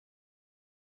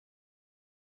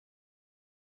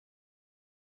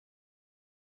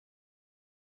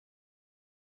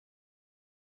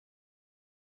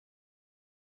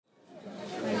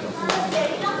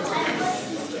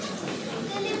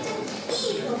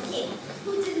king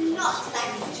who did not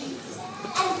like the Jews.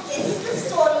 And this is the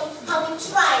story how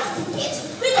he tried to get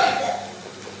rid of them.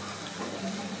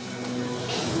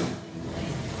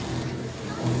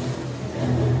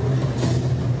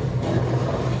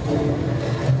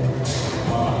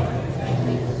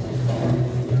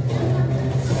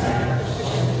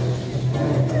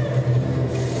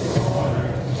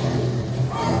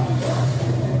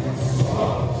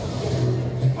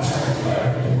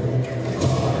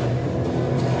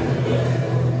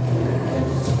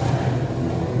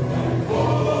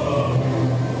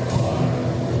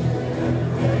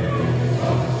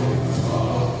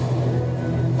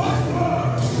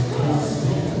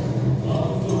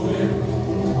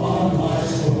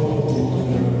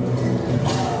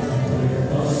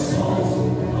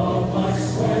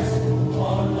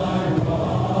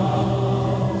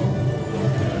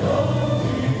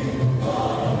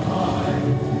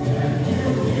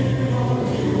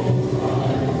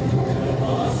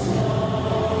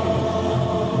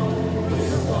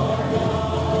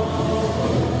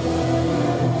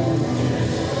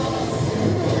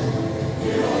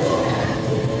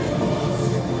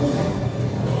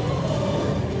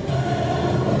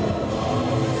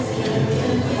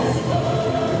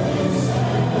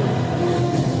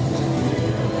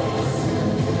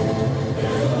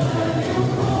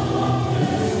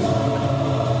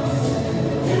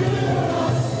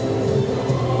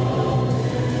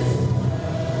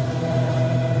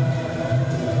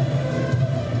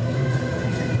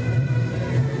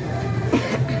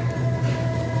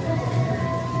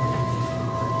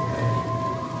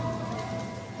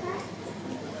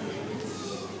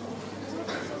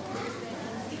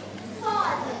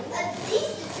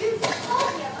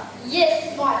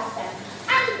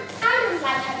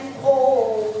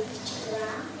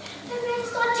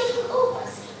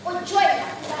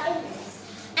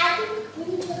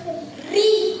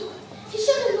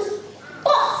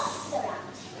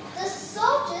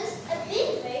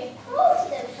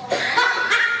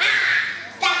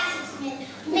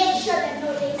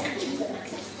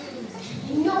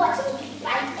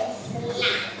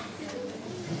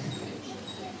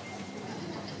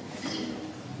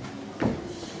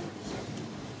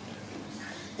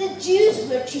 Jews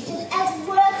were treated as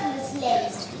worthless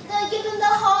slaves. They were given the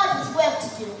hardest work to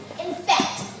do. In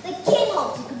fact, the king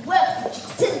hoped he could work the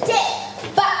Jews to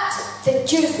death. But the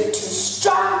Jews were too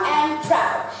strong and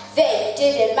proud. They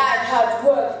didn't mind hard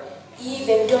work.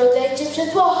 Even though the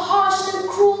Egyptians were harsh and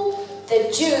cruel,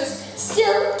 the Jews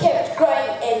still kept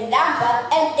growing in number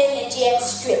and energy and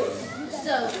strength.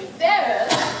 So the Pharaoh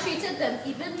treated them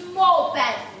even more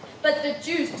badly. But the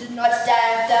Jews did not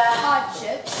stand the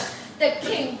hardships. The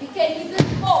king became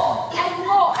even more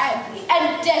angry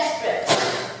and desperate.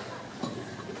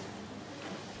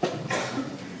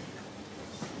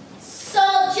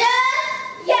 Soldiers!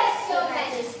 Yes, Your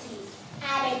Majesty. I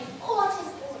have an important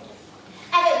order.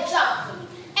 I have a job for you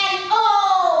and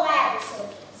all my other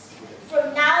soldiers.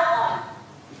 From now on,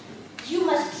 you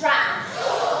must drown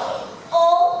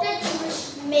all the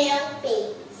Jewish male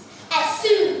babies as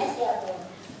soon as they are born,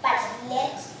 but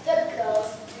let the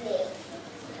girls live.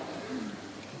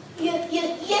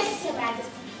 Yes, Your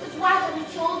Majesty. But why don't you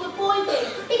kill the boy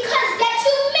baby? Because there are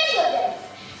too many of them.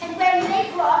 And when they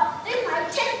grow up, they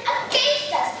might turn against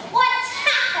us or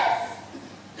attack us.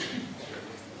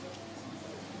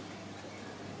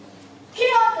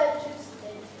 Kill the Jews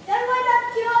then. Then why not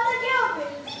kill the girl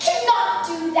baby? We cannot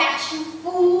do that, you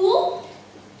fool.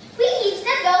 We need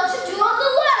the girl to do all the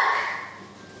work.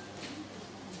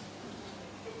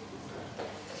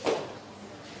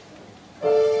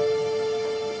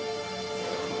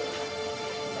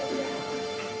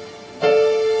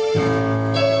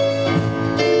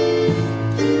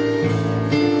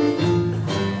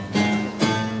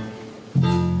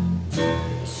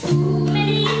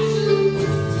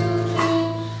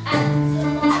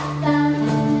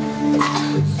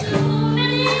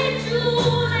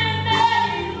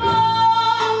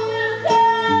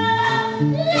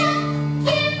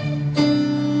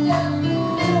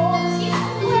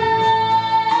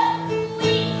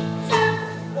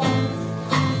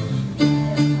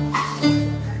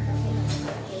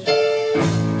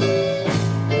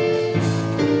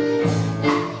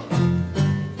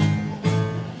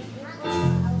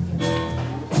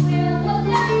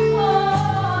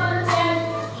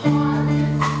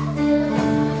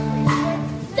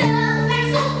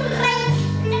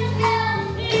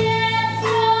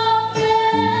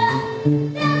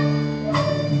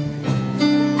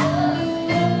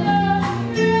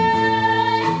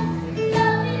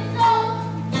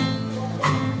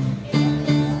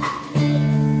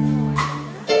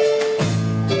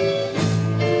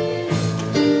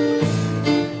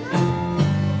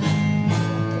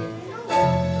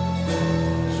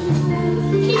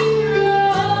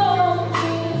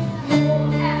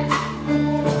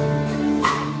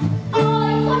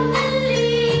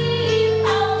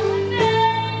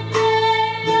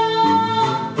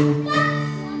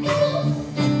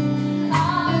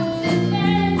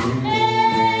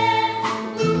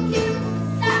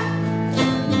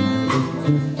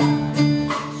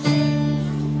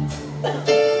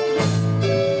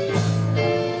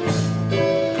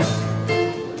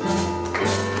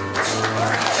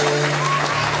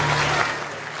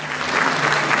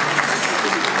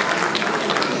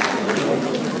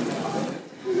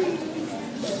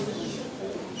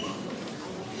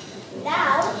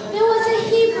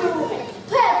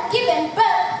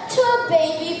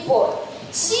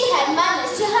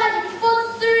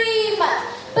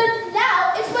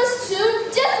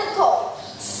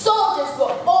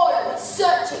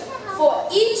 for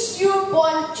each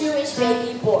newborn Jewish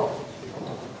baby born.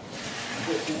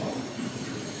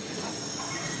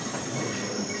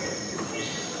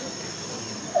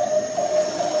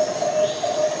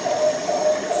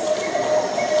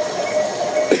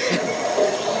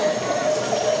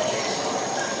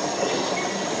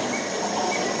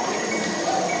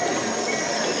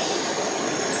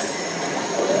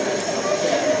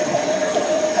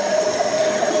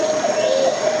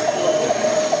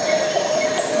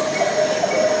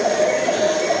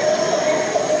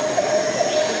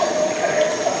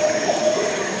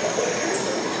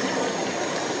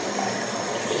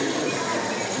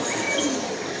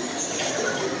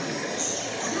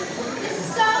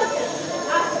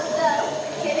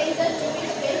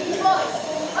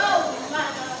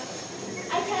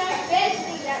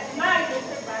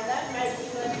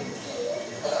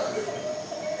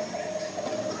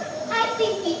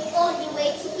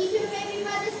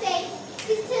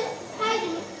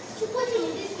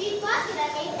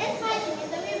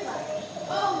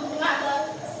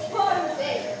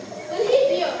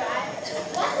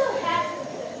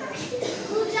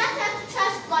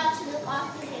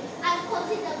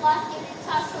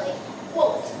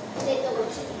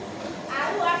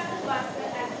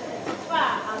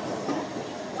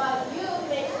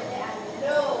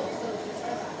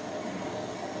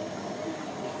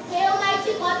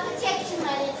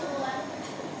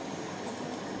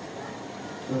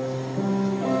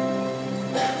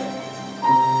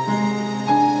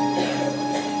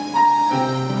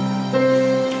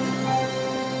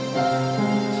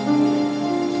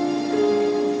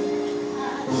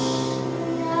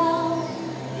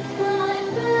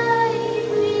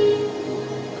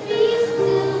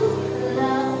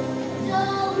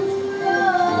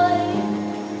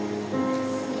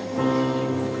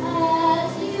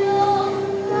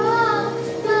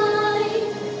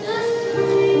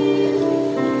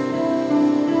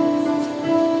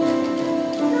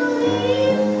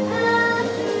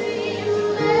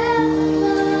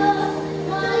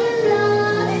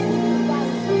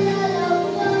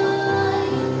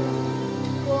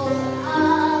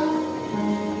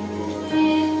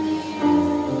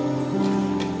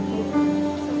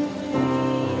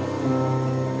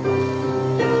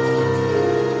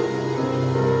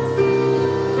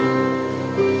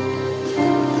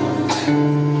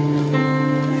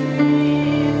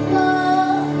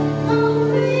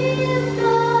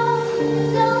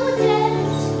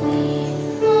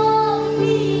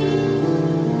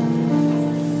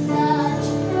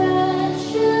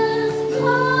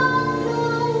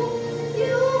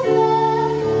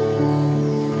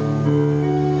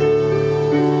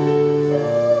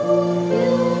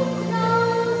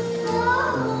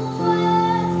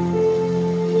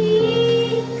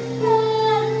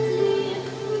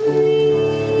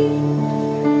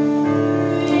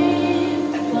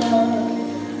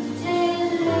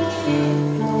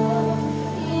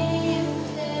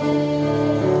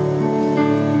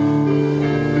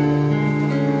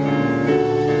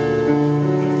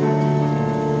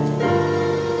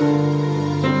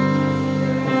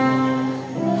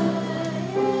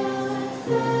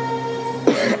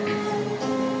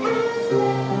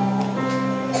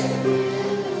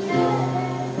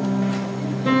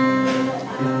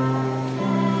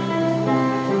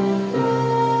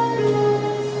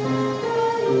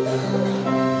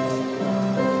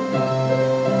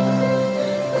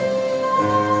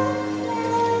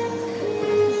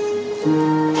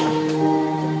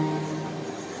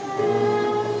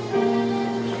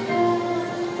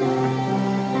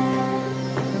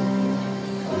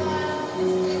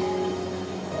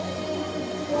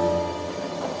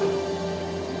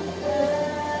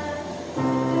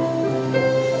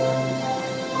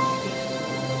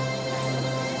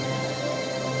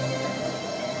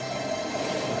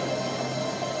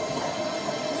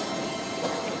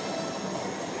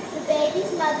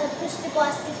 baby's mother pushed the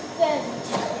basket firmly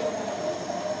to the river.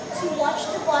 She watched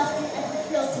the basket as it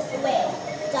floated away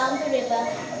down the river.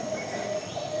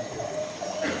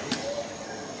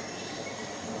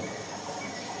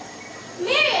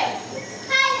 Miriam!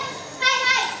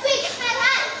 Hi, quick,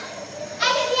 hi! I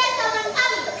can hear someone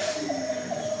coming.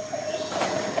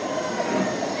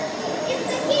 It's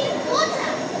the king's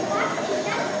daughter. What is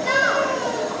that sound?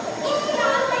 It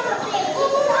sounds like a baby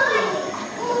crying.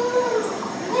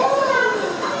 This sound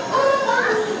is coming from the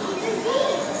basket in the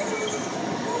reed.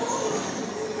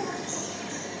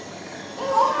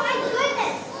 Oh my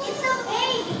goodness!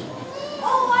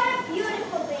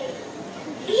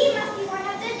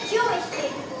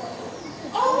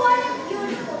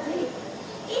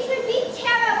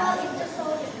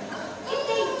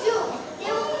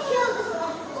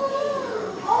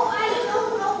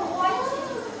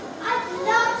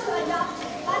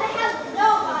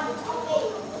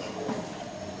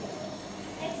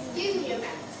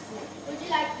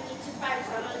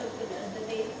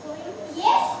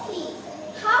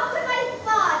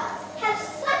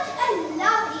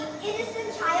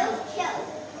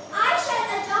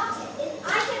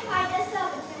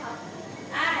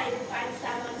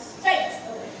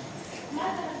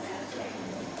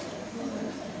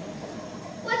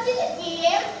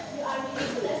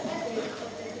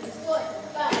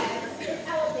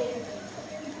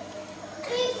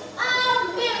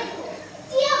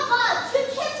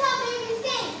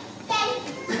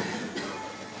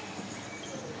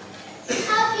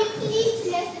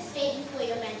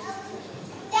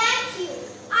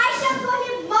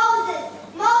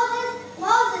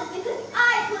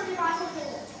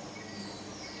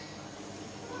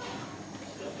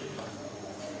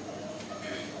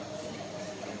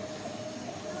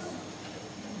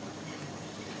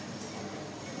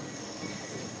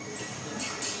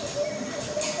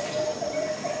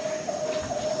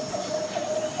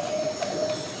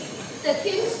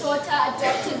 daughter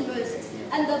adopted Moses,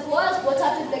 and the boy was brought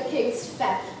up in the king's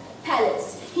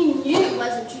palace. He knew he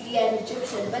wasn't truly an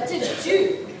Egyptian, but a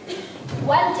Jew.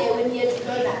 One day when he had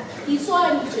grown up, he saw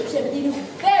an Egyptian being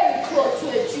very cruel to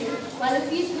a Jew, one of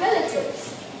his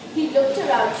relatives. He looked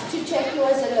around to check he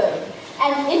was alone,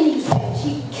 and in his rage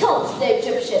he killed the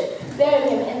Egyptian,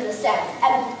 burying him in the sand,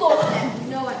 and thought that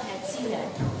no one had seen him.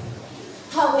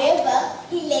 However,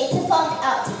 he later found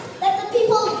out that the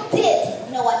people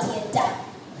did know what he had done.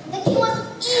 The king was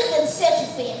even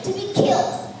searching for him to be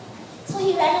killed. So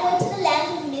he ran away to the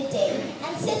land of Midday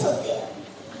and settled there.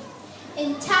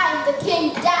 In time, the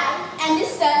king died, and his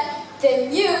son, the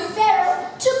new pharaoh,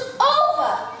 took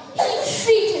over. He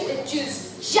treated the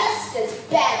Jews just as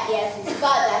badly as his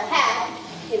father had.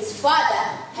 His father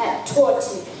had taught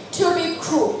him to be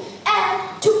cruel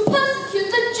and to persecute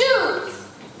the Jews.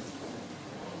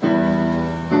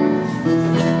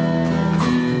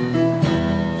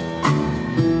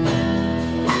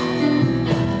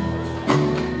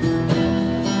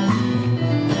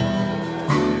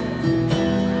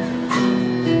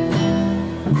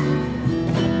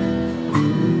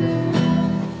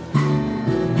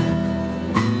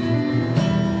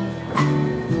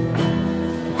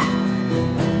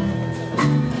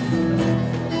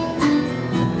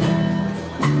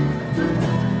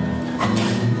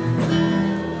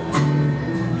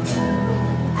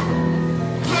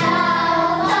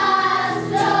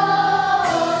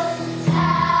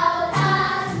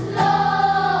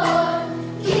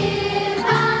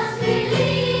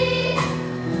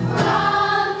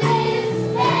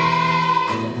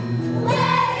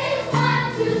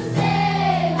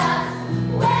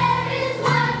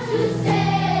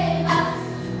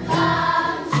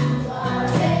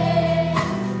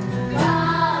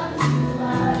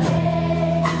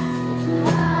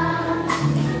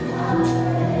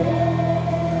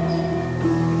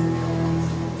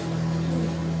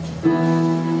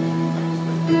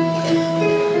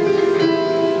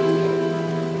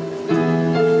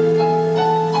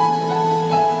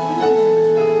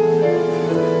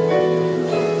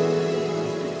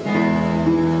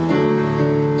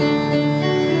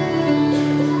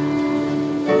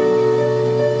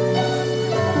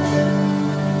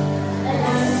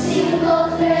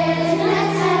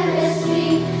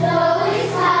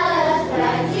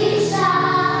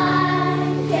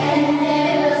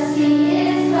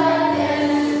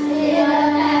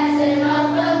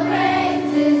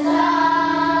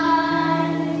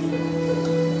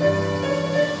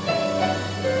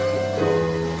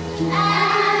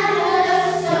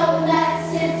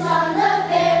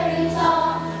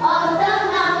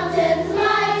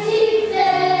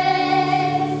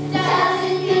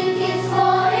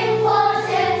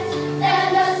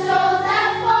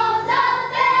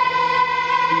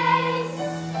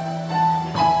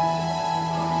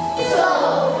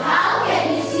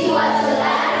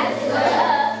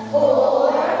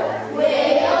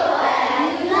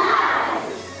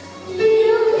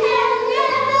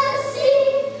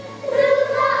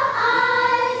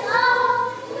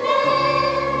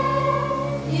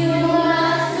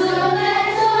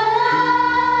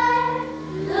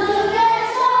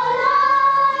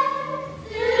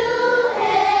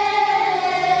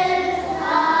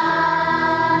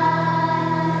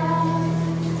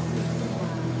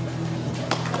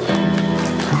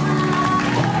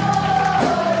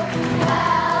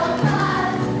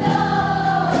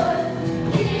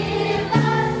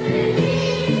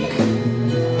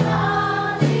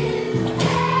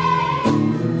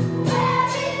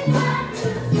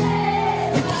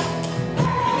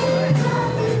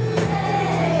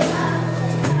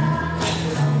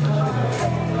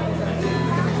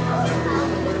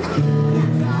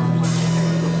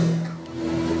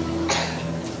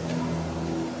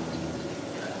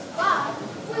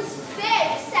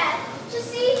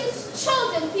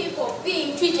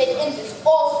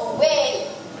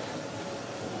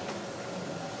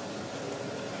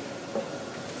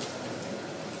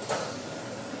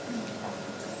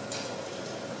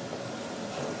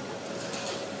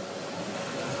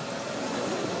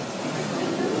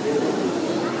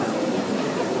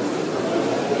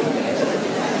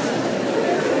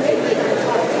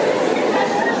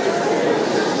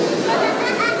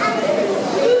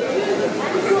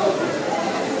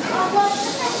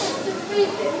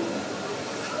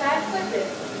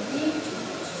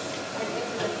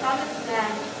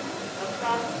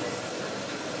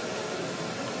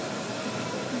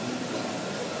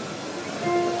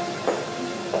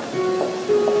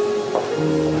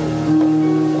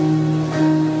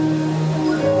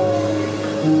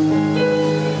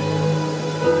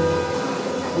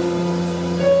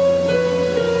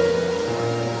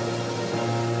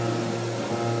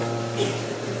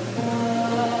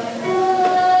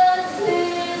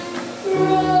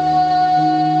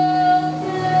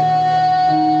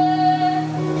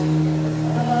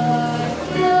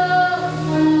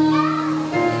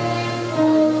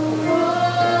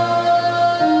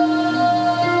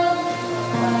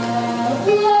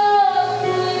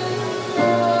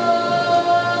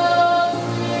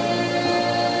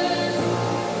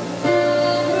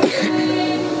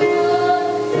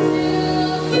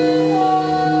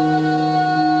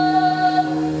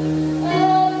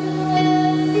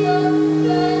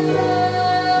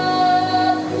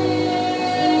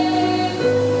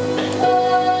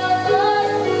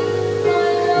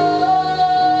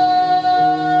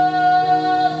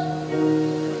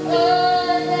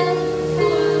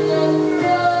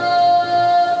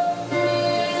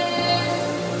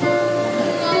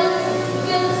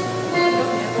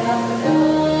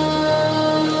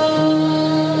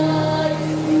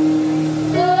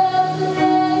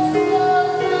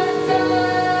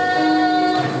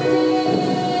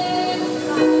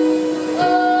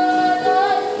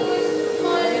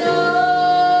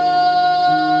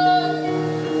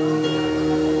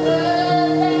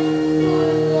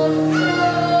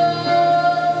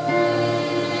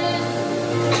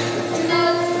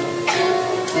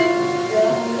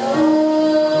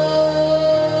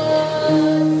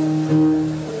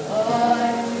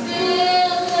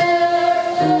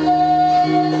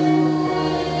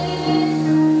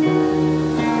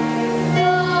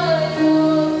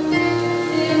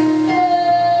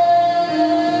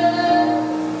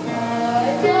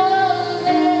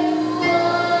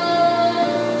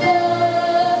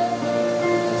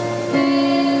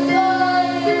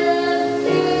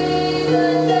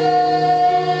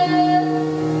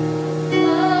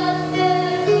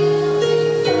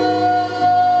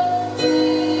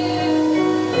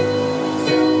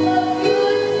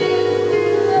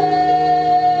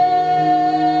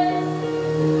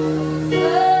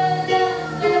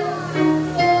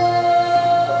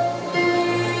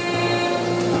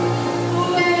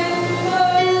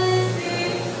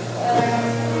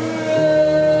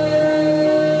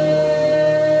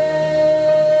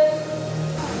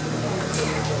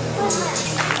 One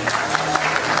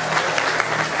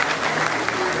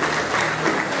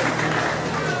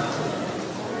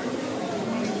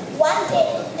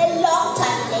day, a long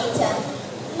time later,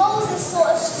 Moses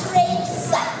saw a strange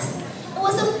sight. It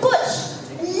was a bush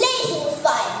blazing with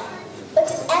fire. But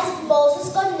as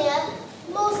Moses got near,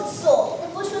 Moses saw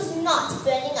the bush was not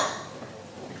burning up.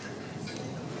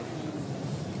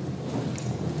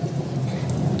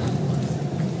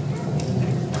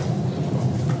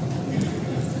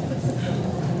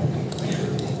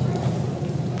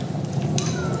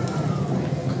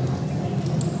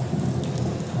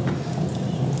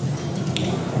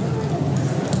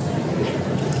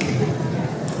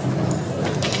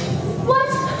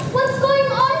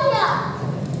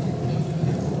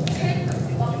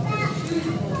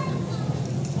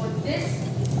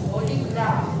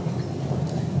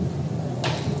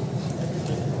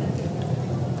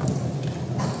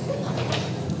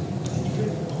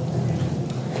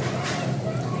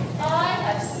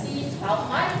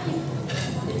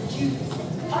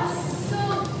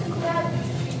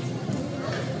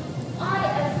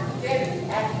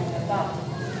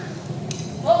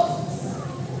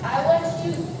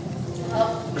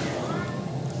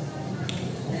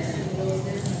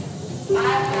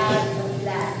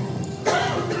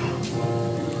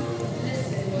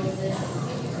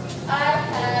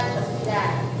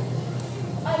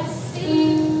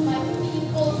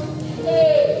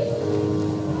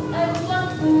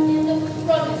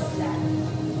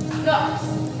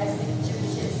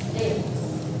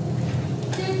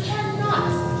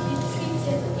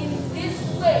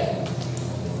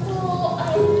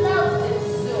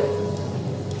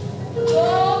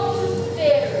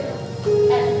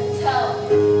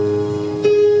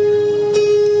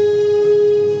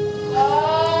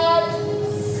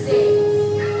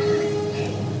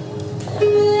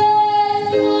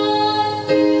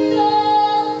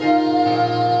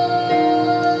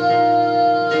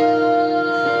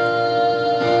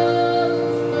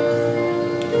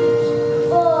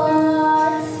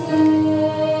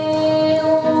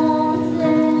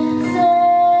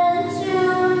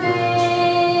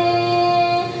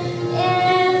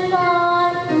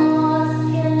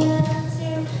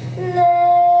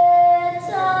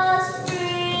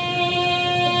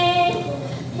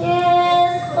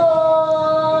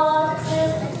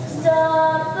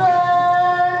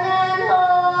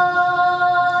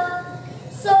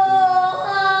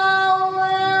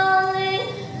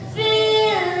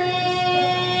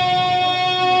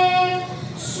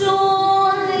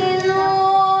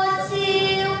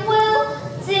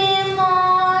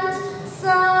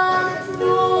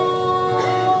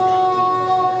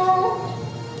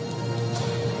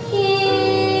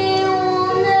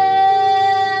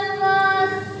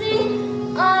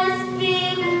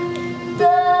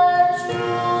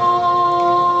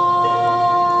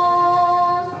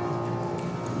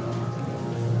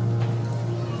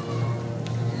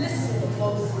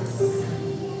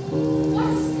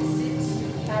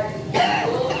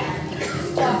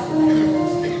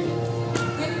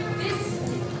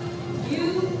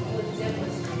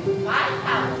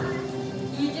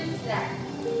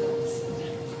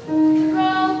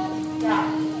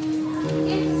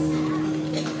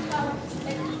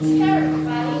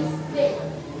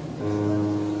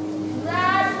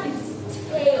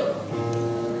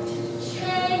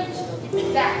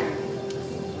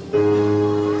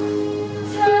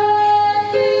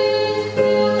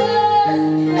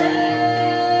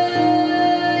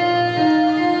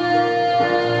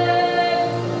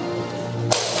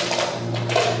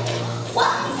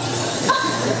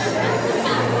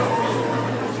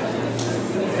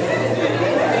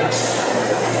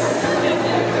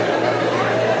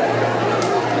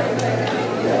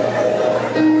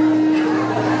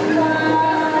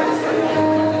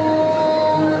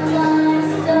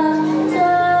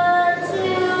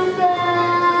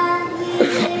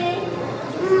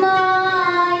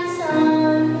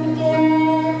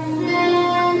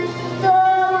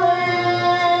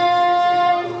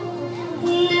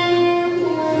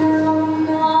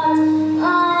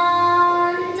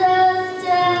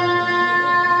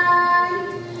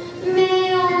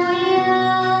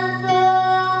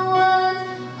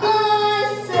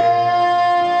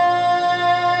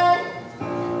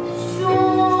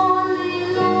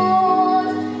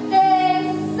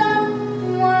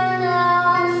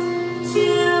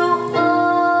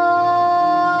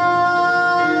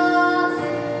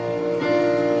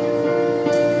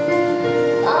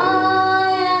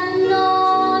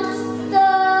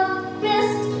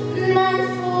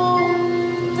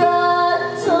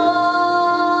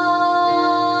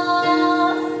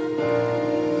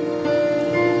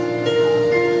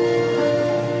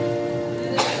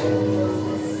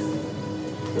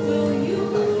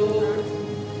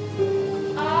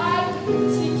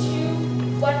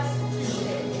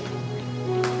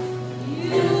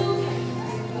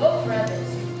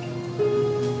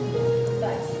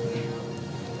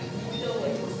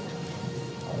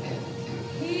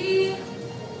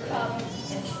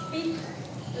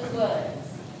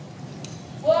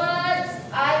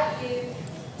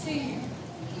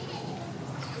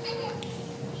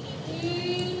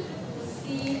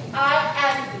 I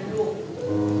am the Lord,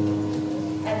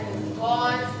 and the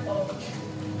God of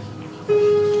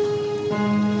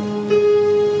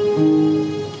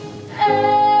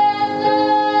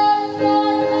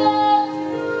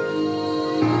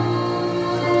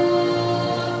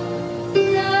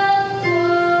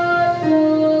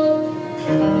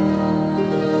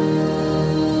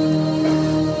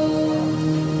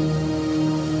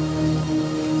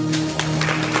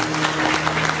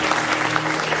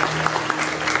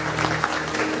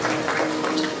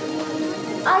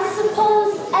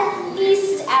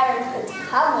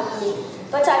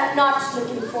but I'm not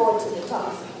looking forward to the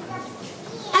task.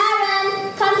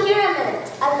 Aaron, come here a minute.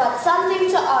 I've got something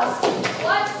to ask you.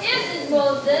 What is it,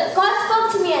 Moses? God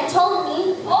spoke to me and told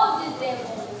me. Hold it there,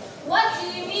 Moses. What do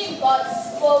you mean God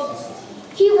spoke to you?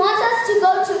 He wants us to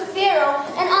go to Pharaoh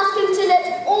and ask him to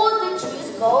let all the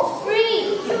Jews go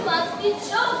free. You must be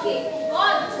joking.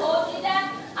 God told you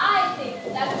that? I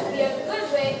think that would be a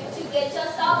good way to get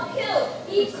yourself killed.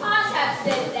 He can't have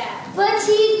said that. But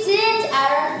he did,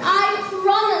 Aaron. I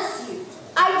promise you.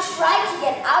 I tried to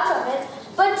get out of it,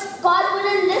 but God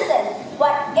wouldn't listen.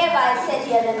 Whatever I said,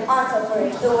 he had an answer for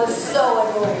it. It was so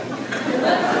annoying.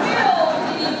 But Pharaoh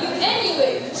needed you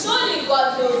anyway. Surely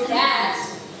God knows that.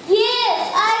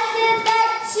 Yes, I said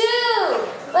that too.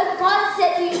 But God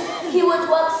said he would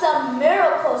work some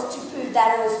miracles to prove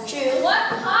that it was true. What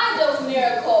kind of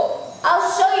miracle?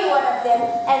 I'll show you one of them,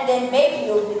 and then maybe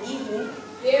you'll believe me.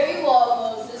 Very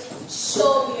well, Moses.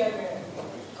 Show me a miracle.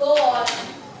 Go on.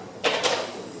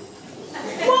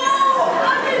 Whoa!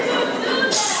 How did you do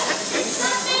that? It's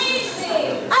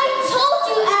amazing. I told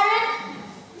you, Aaron.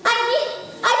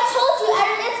 I told you,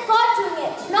 Aaron. It's God doing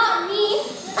it, not me.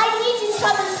 I need you to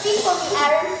come and speak for me,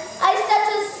 Aaron. I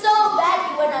stutter so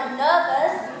badly when I'm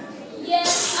nervous.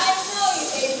 Yes, I know you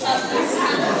hate public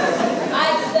speaking.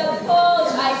 I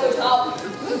suppose I could help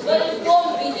you, but it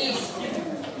won't be easy.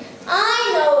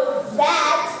 I know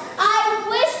that. I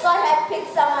wish God had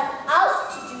picked someone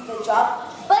else to do the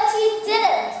job, but he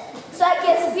didn't. So I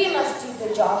guess we must do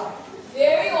the job.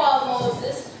 Very well,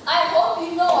 Moses. I hope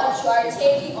you know what you are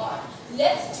taking on.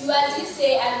 Let's do as you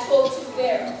say and talk to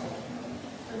Pharaoh.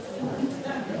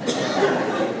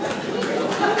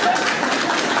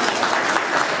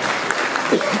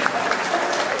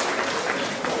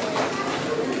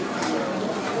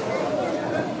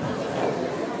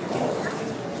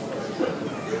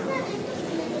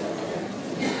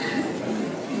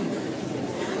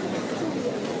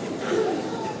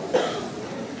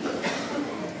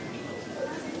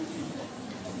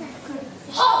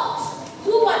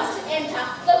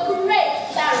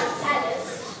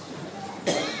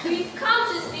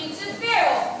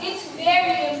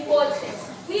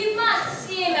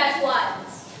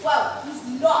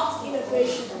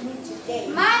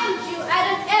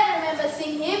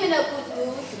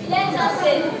 Let us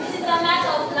in. It is a matter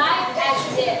of life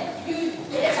and death. You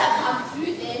better come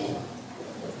through then.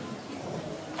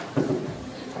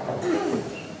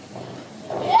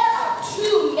 There are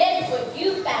two men for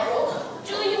you, Pharaoh.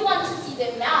 Do you want to see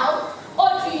them now, or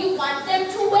do you want them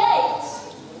to wait?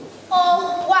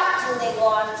 Oh, what do they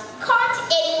want? Can't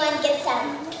anyone get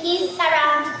some peace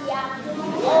around here?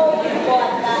 Oh,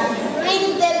 bother.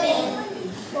 Bring them in.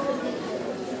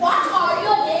 What are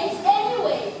your names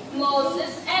anyway?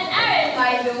 Moses and Aaron,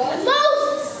 my lord.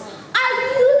 Moses! I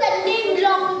knew that name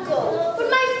long ago, but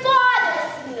my father is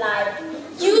still alive.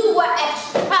 You were a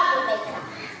troublemaker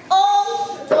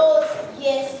all those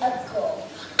years ago.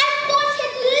 I thought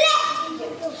he'd left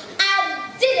Egypt. I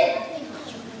didn't think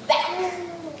you back.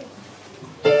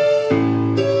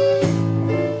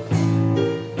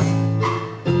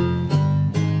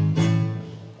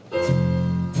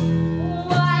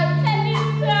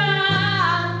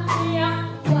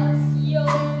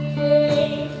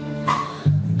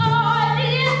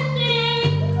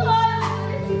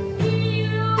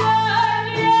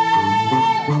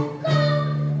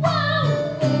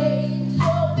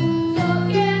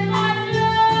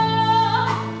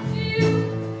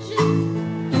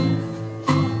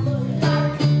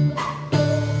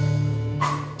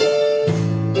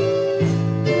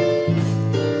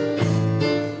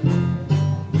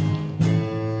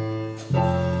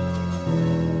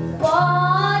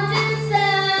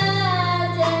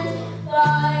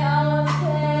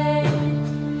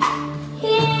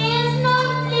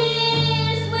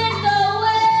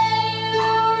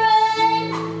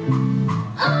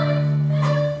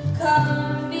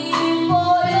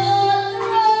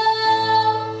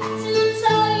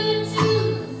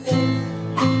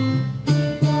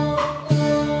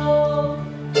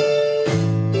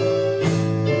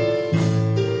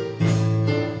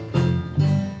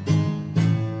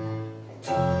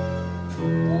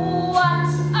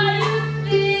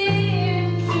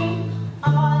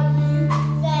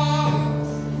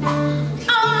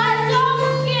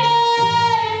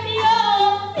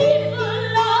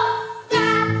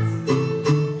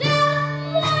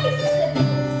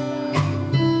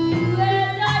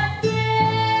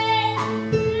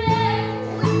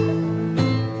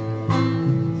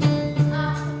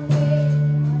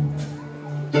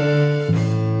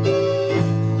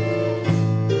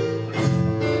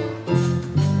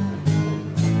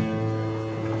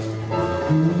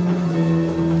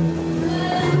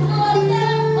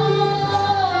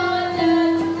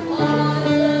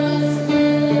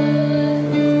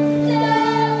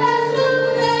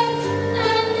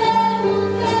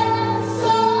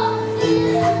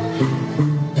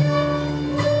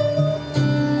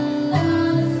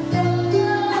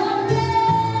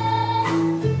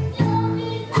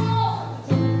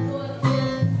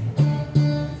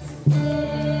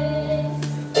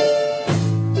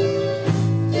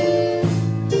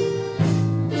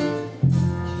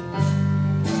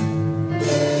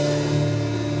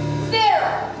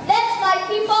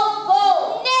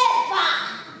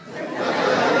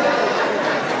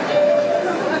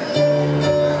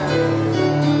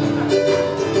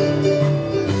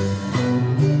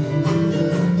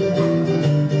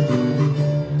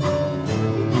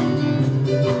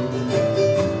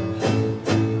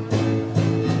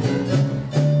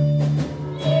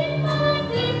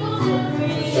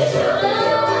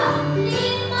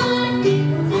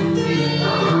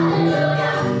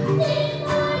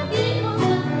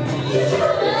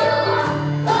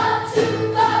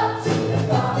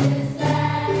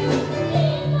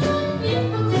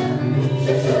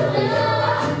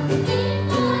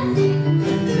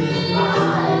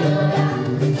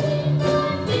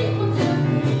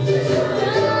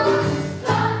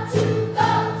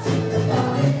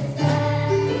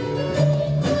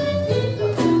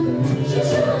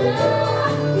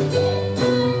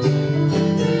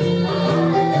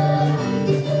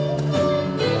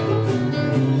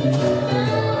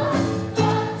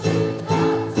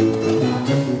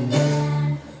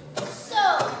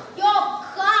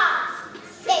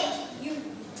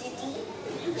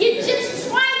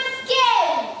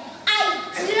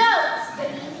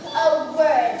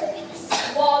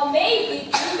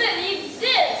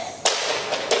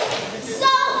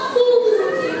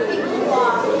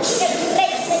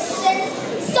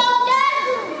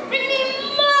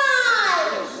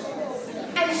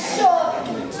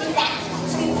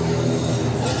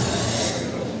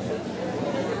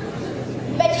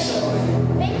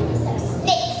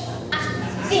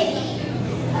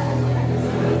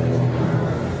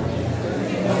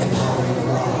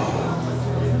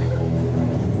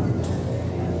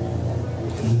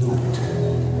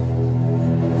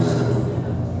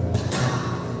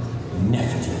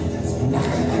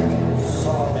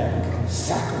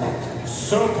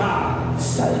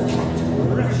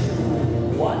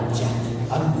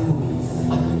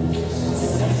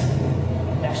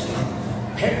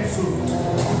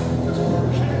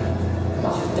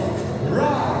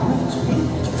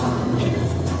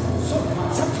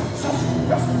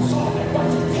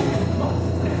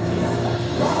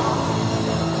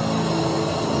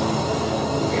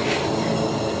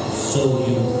 So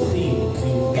you think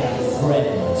you've got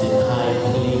friends in high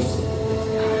places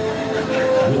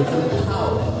with the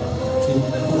power to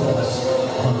put us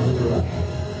on the ground?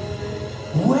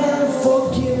 Well,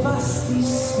 forgive us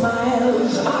these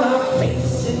smiles on our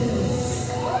faces.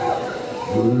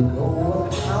 You know what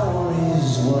power is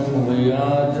when we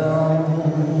are done,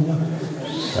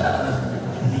 son.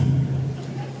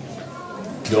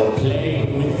 You're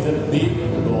playing with the big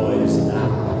boys now.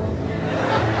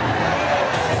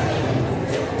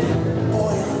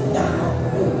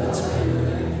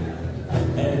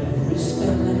 Every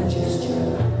spell and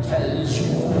gesture tells you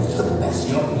who's the best.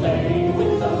 You're playing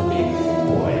with the big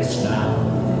boys now.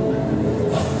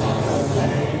 You're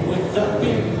playing with the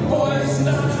big boys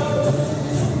now.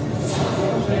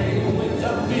 You're playing with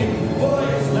the big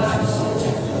boys now.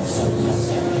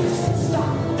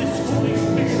 Stop this foolish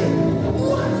mission.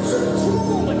 What's a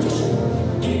true magician?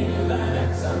 Give that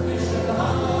exhibition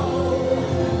how.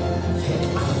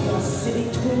 I'm your city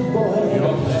twin boy.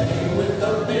 You're playing with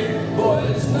the big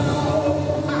boys now.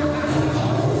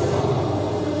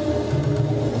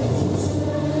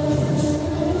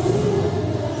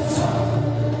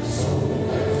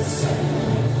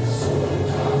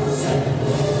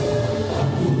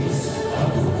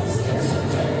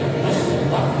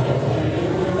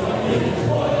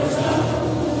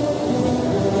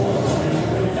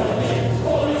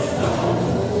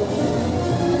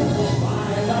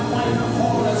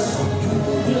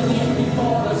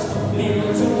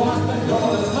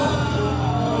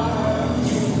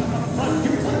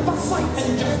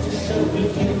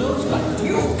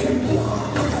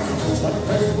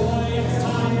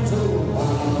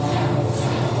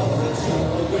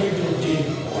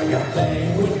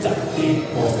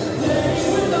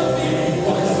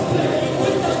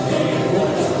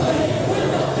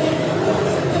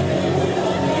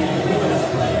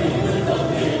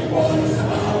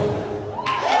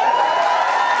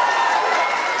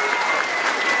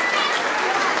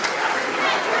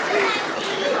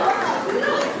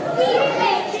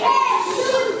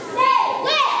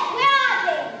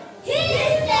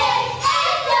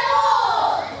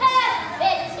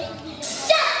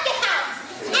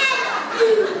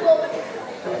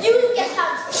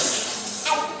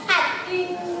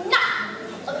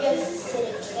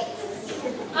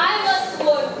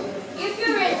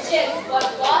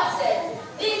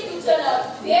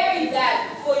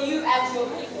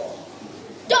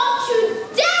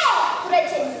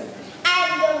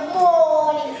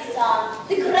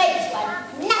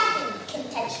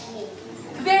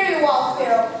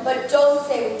 But don't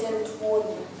say we didn't warn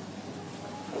you.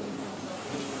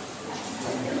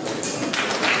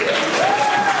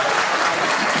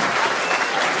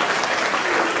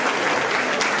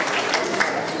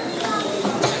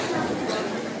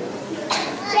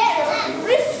 Pharaoh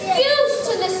refused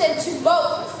to listen to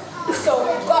Moses, so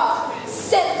God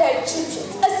sent the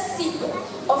Egyptians a sequence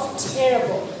of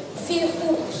terrible,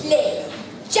 fearful plagues,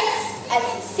 just as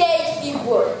he said he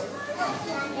would.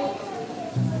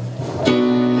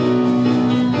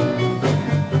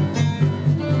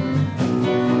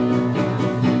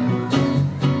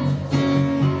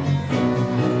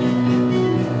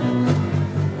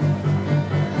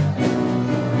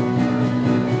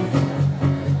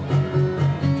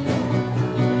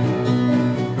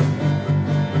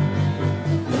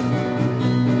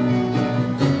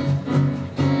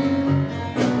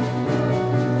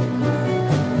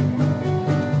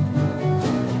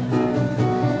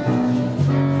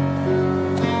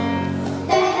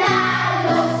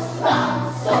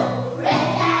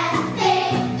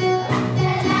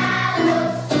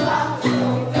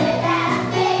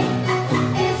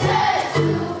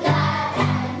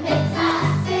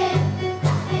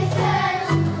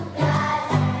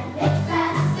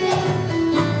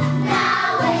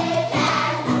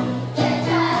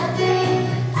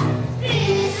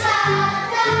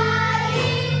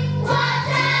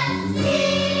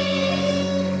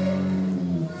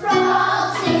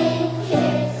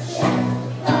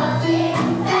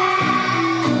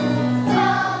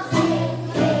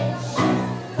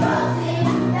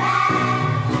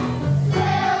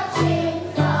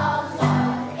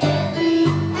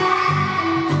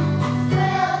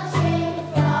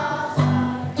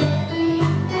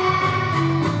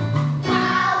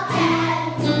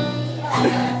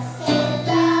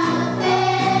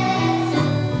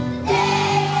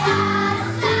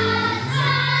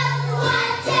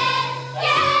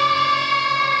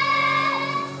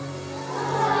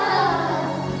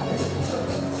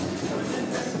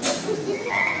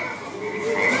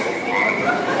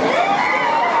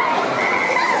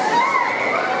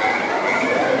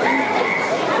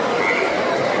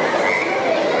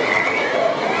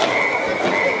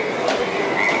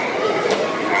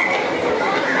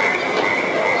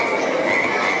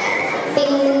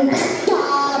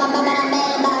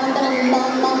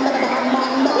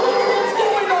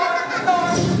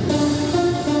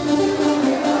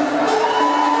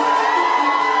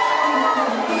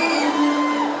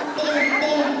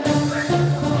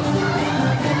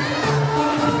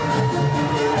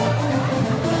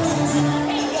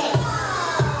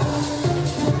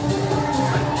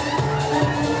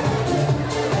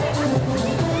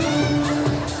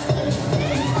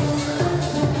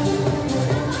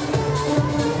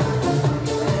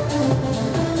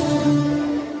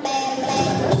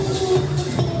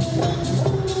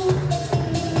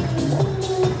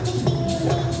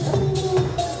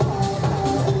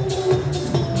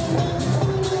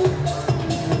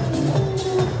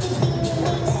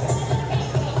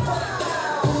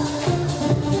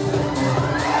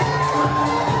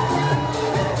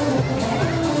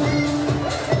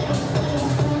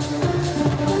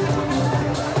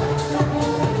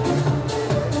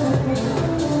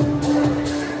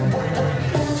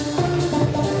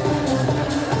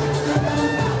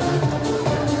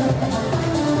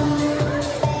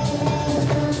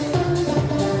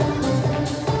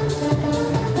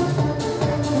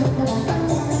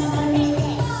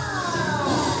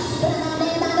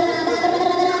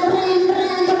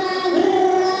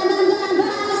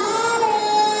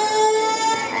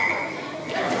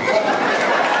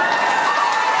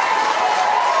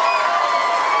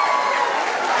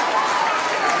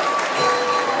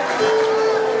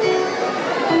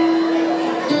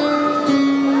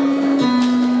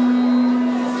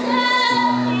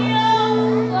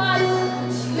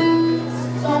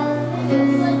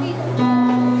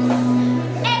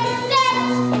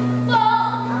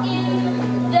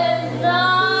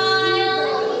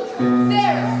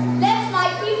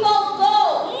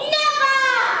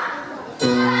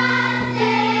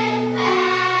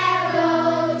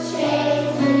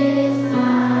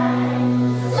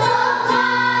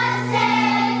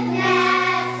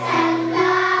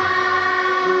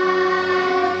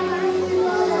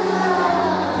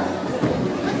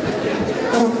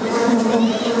 Should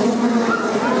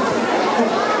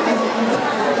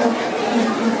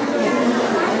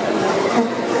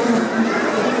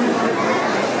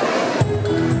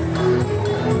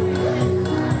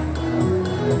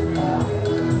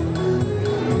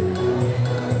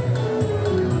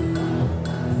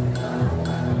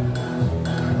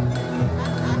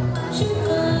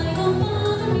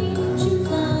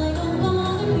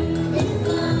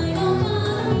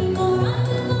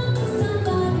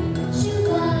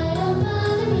fly,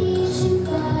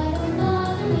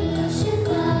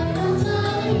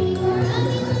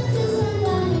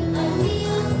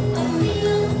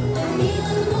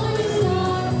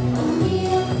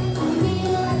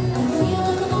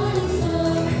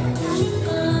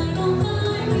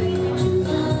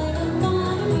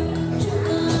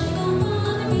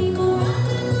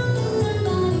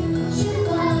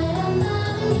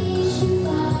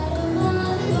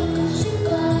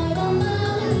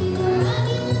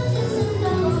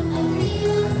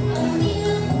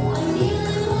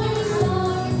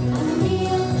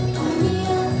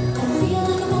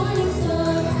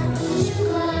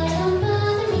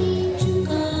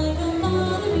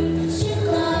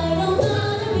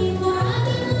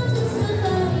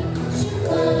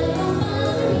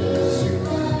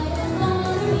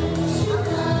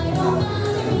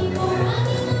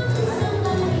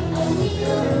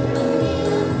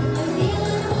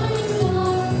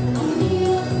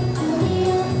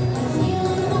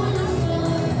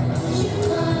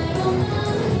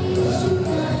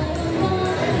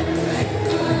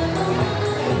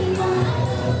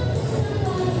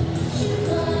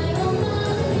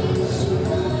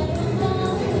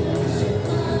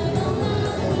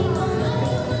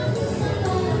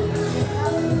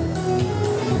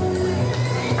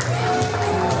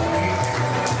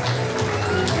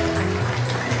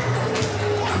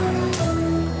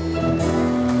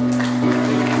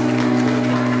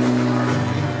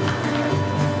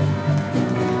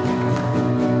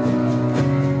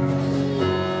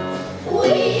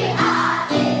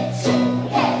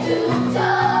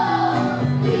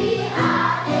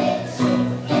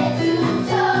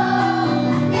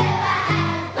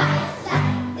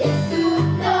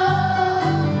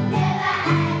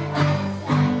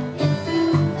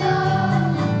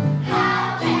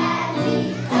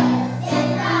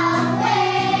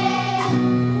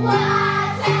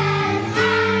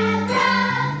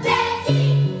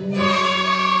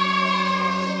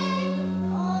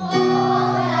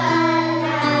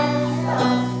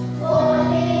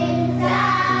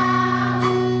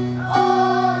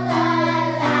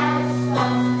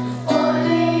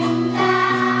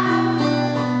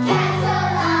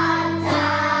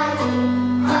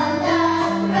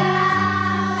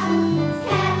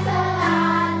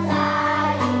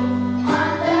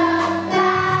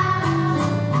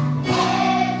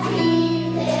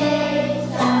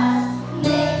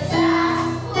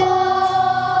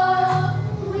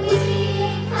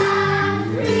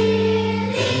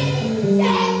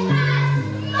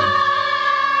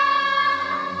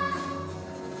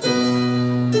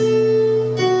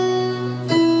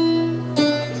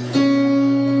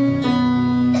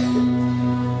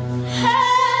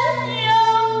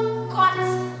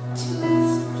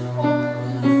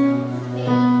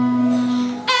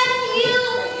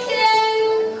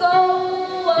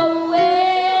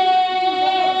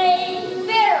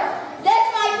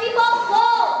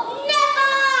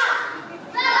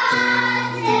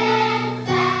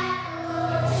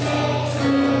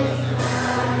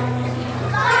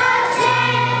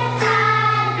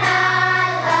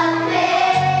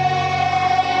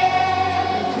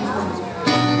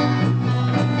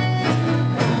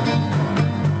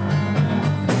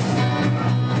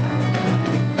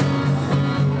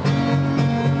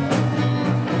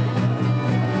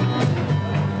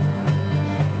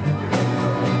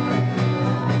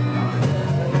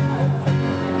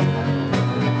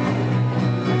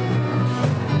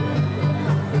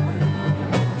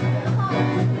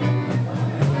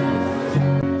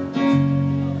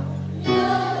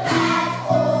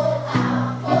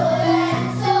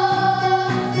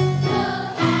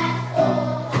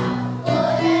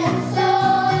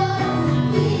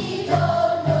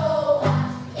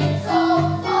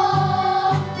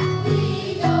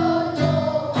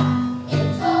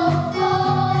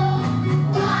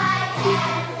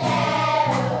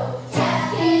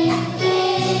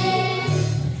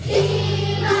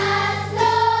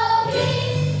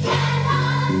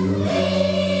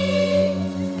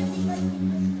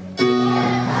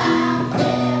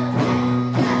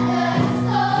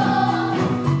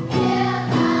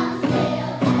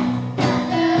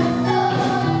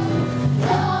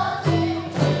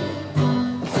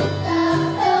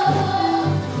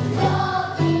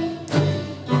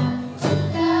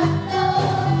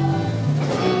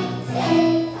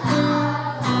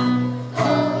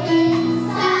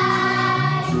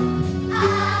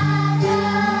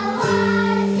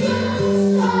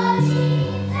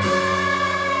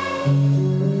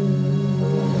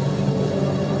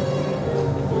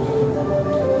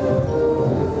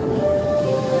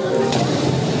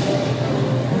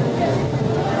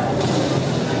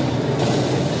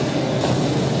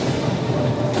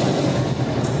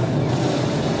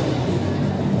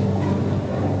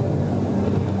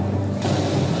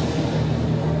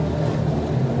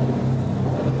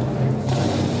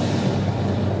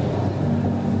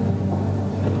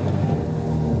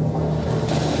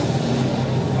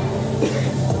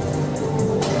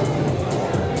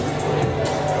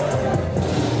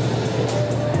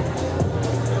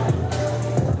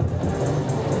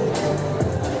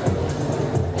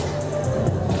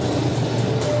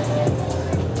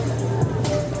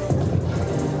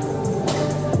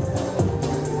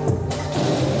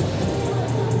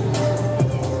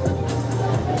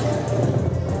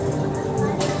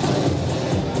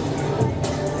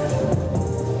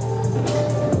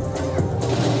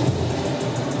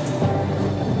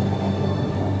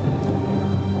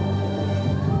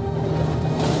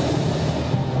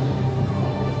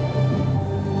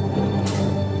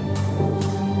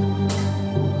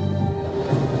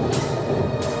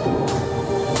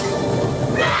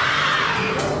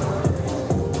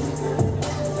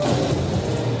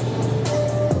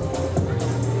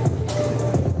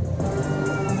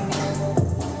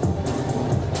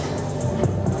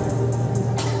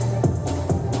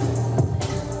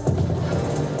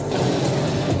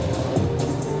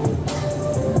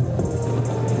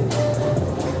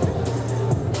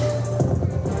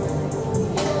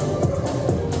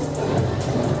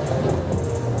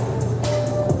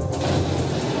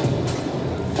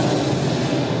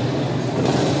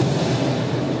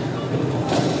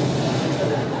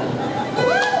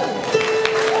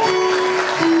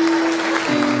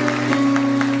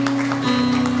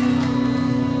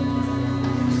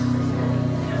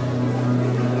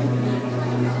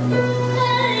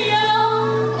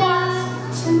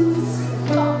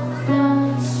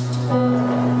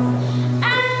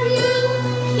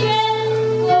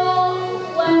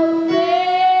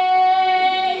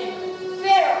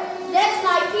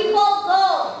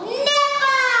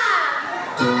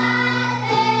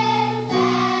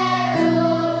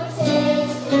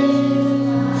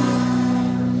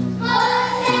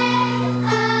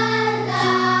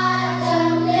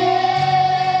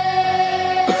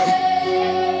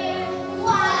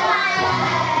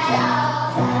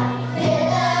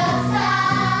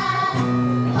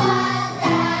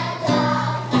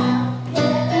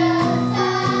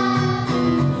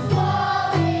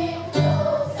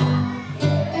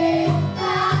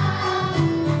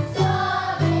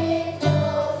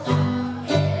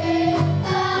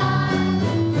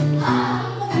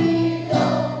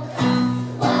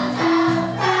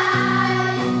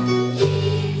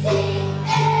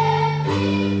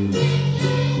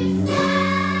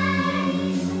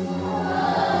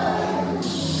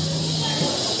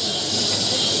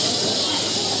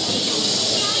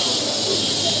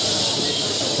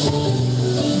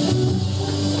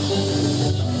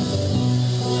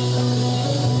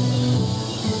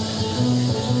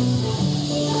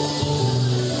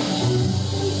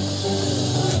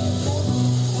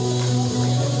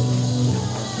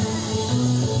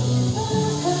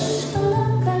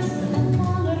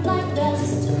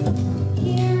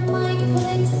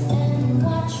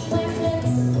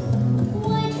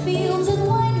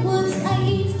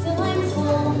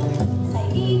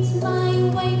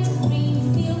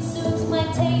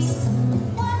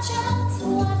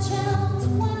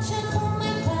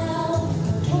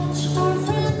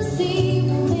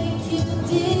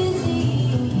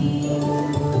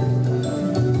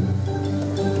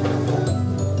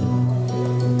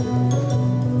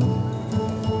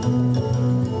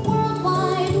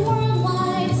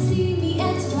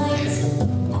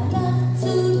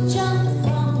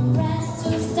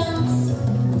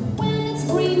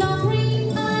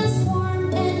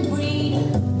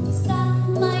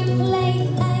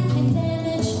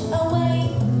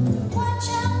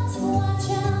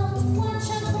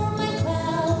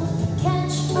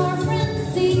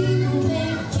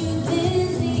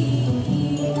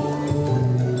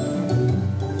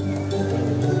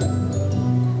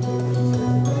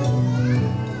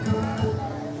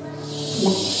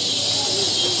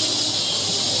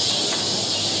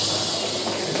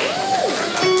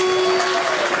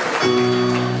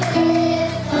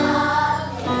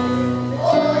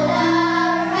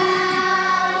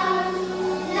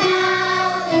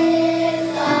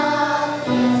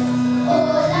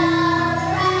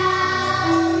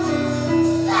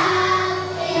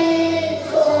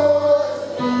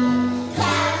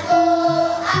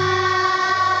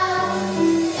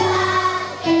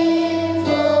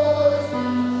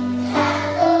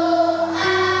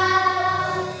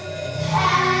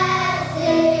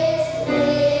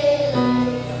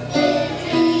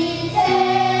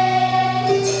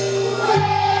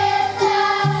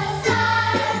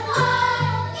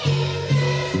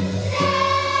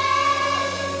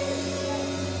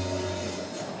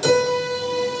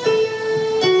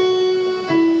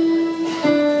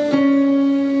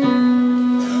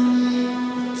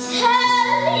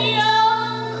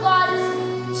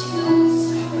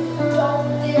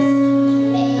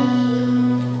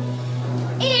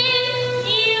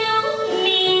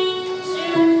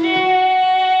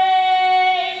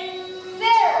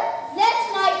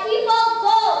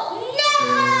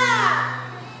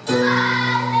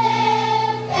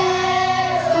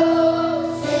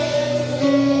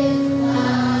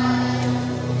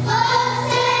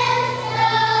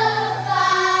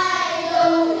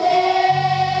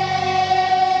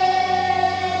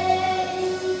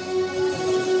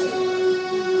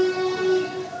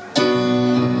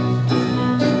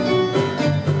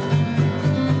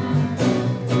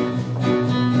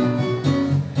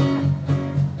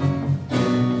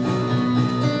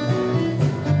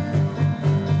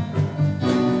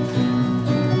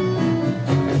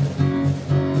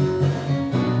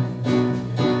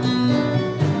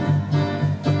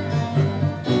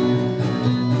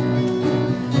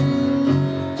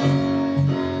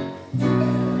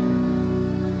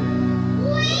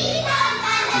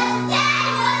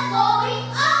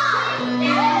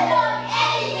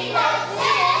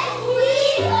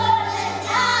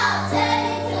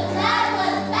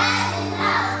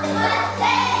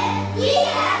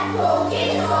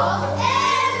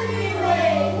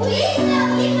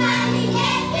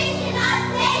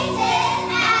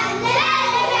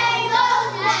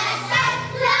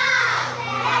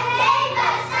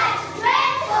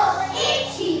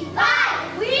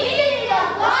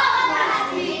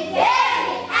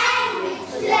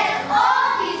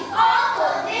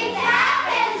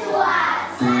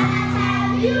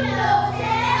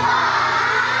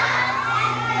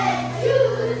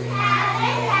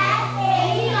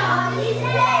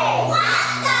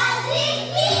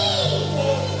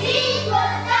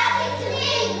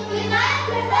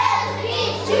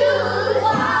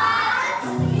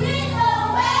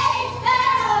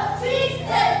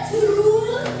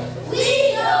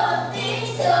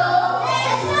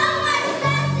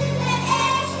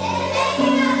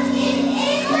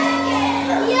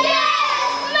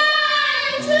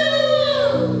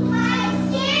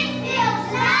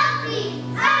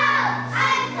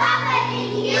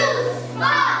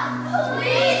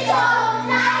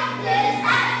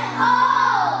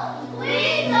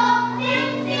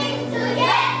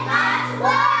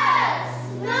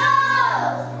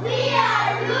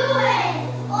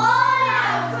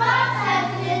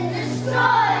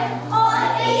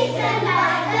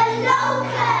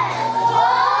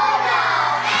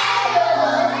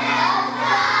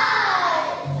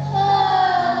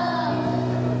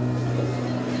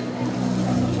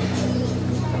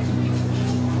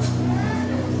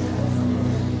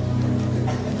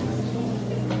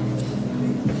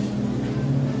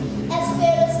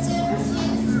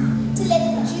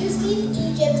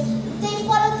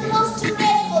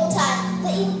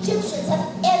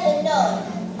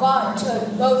 God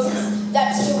told Moses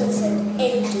that he would send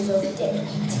angels of death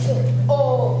to kill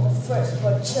all the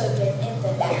firstborn children in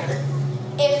the land.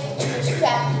 If the Jewish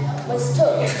family was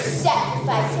told to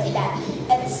sacrifice a lamb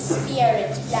and smear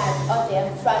its blood on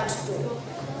their front door,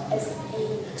 as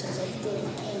angels of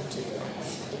death came to them,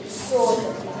 they saw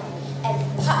the blood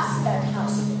and passed that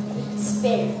house,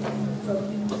 sparing them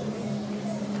from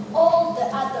death. All the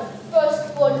other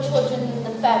firstborn children in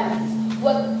the family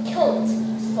were killed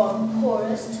from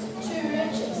poorest to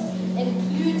richest,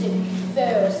 including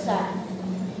Pharaoh's son.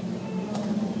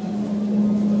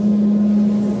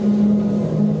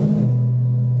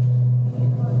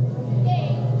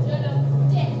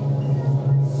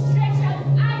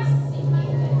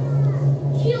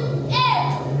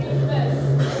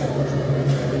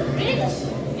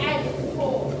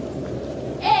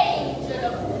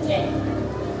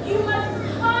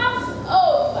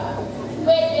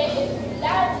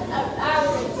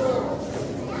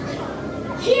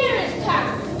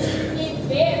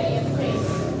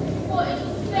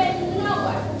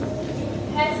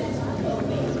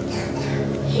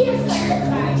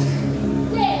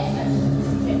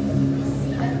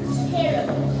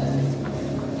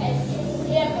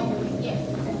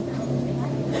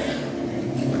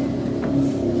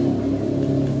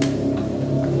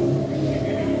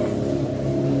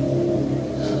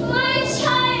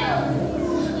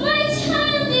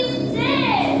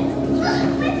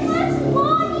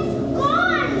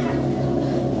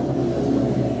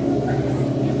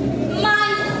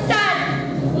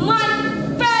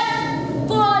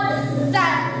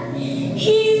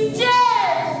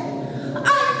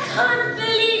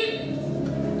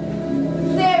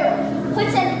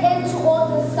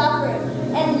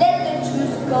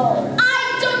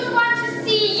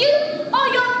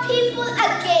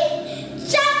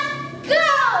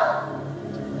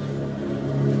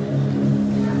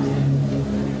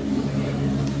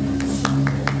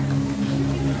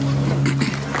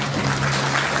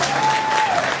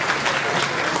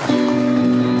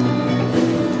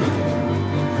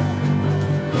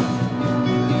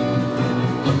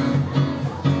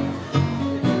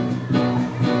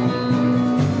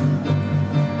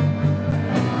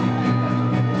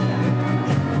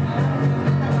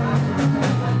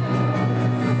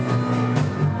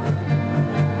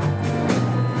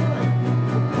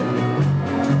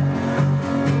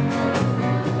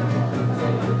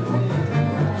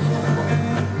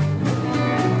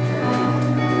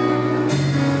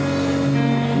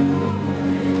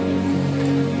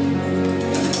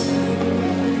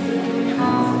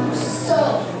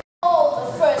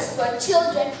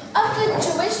 Children of the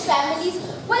Jewish families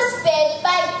were spared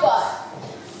by God.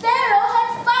 Pharaoh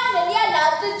had finally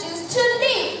allowed the Jews to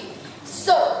leave.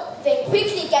 So they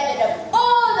quickly gathered up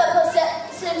all the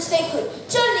possessions they could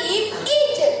to leave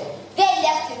Egypt. They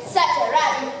left in such a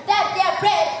rush that their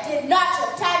bread did not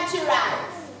have time to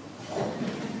rise.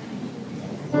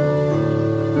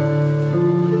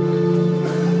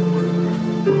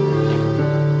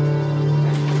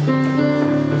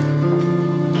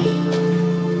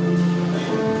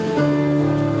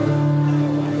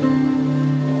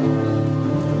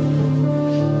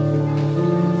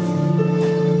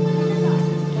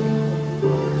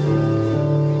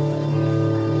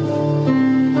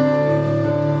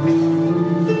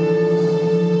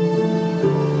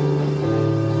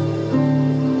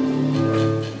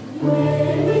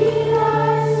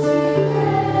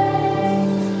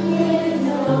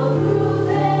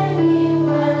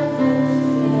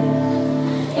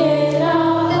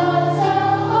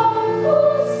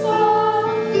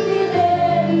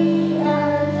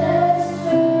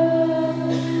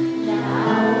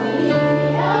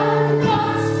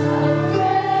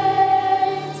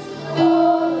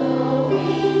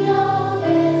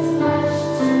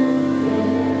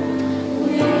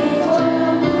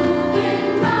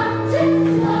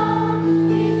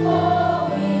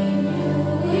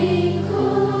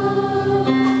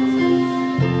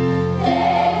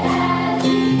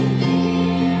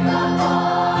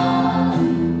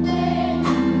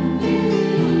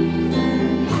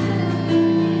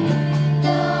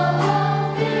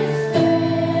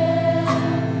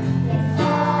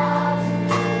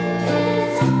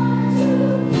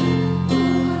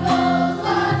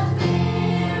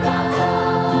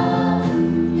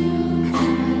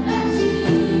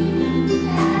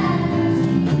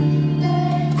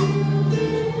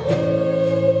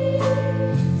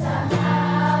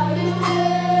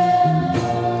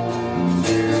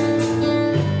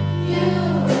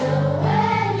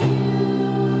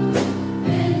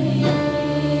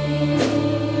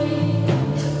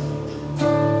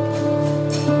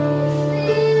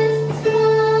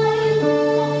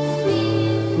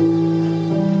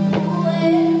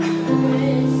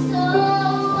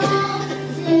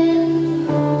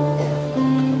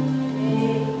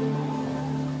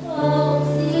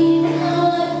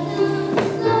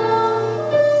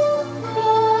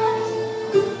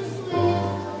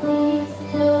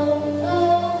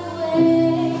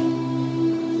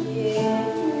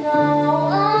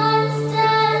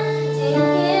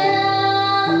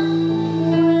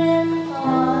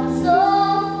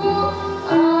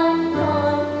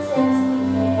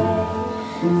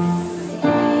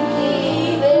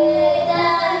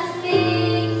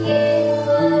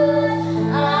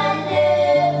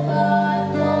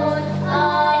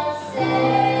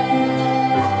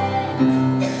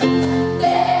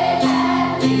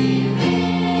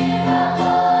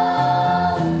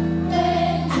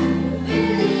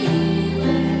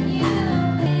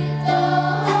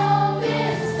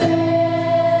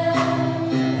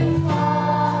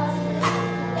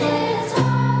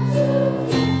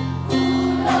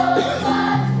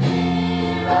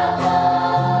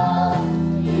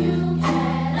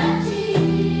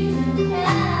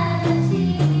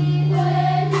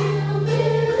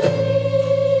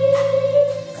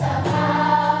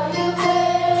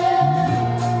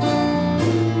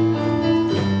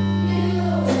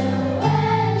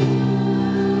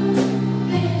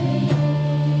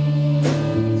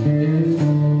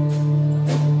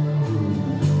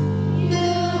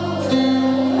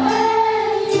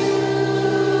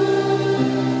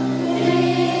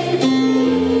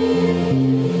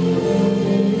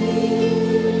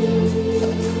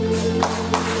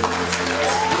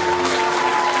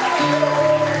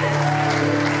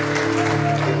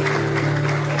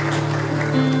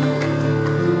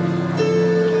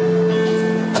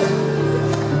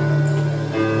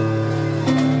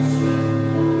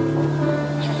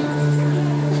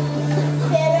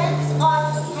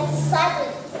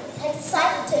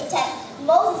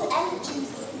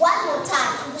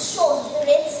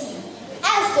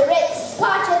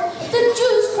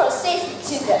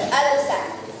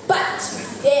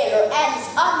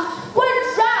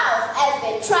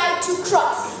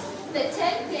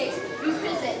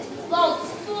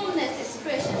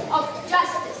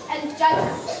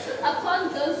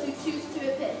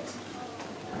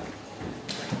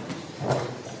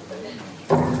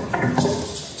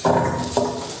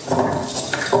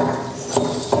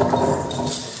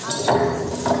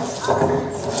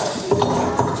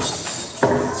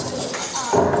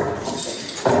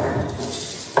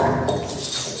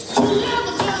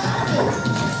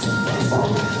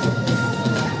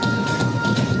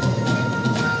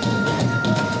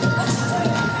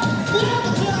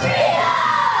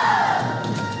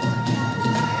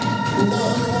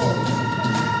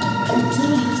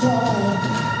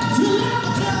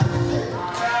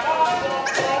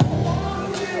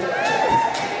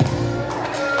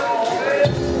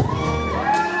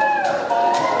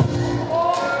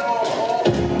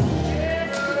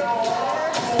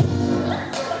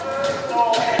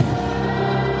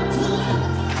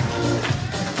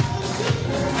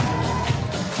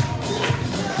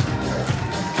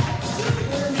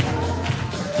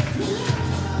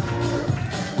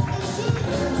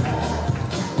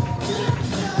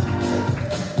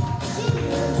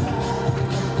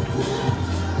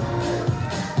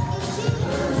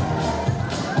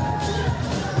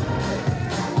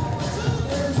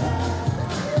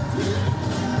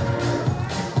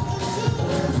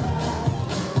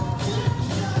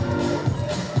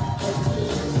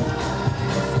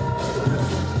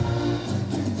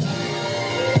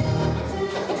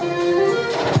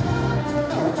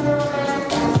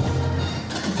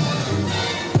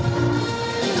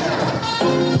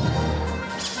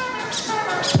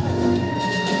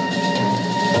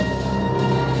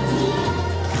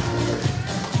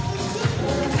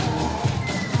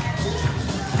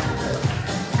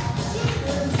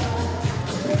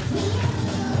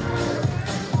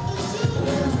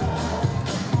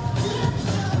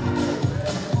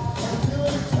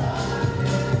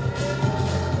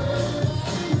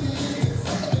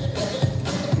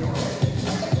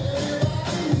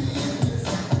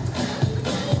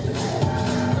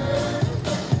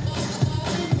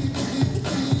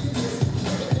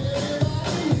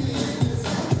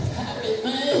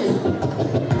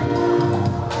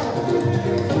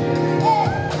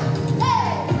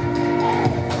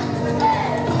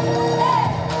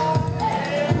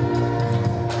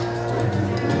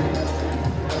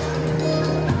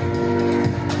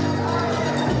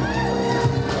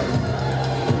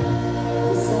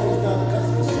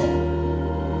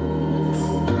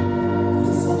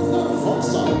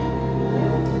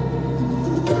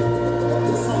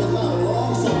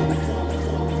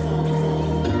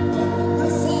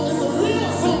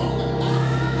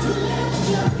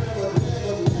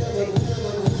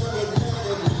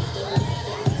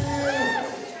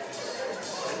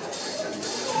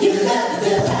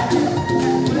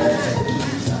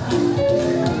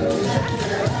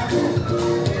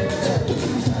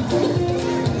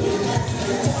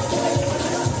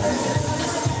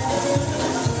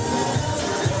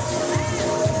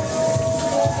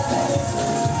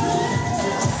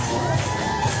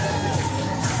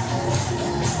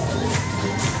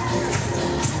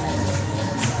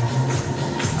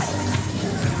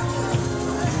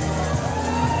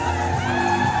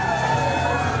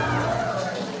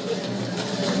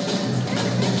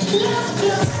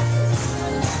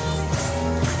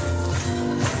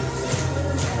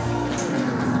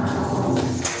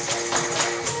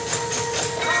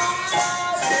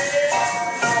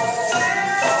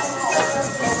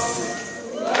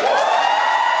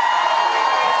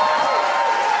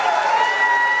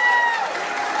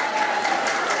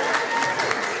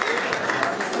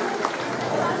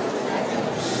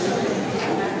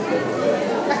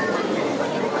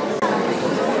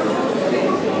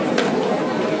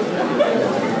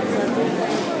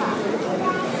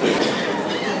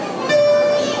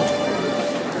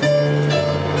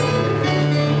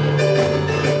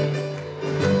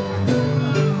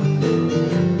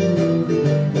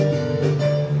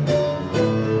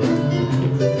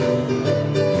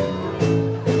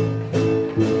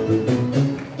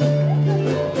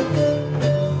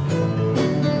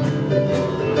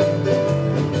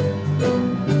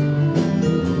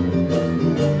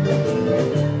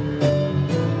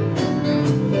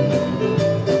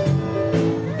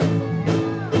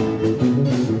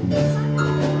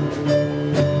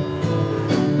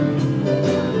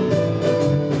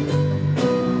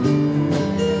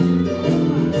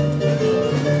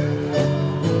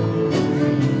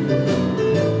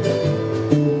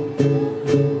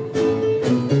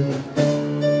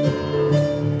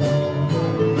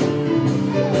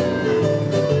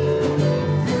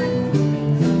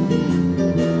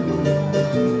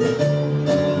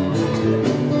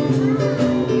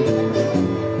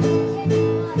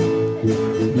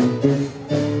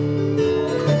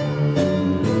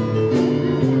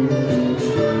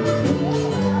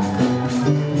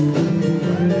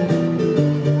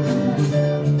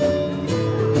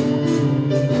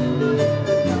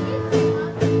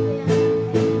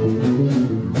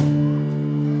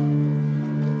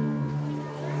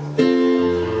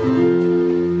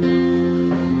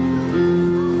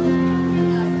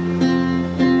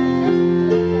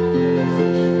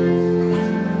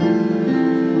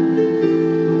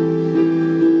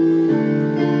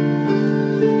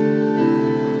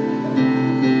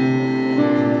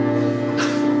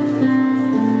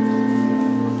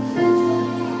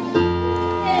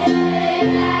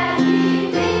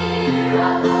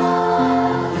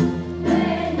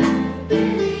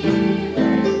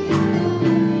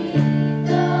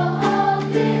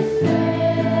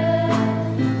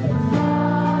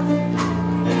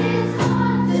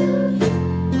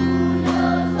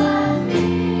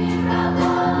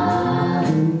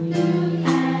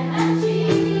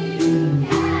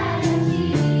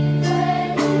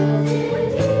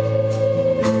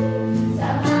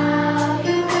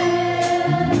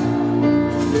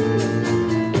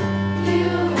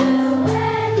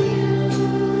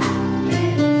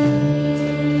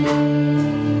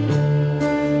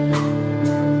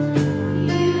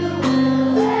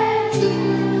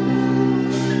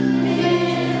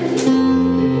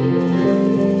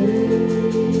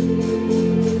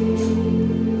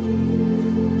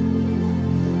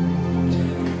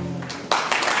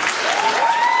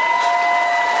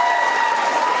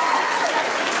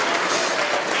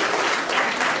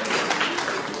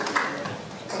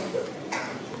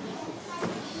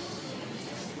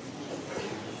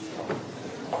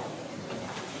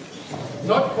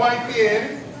 Not quite the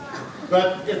end,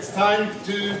 but it's time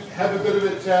to have a bit of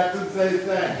a chat and say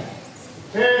thanks.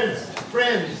 Parents,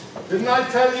 friends, didn't I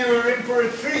tell you we were in for a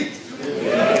treat? Wasn't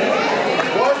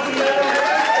that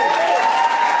amazing?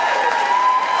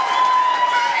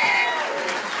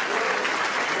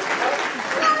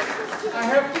 I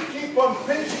have to keep on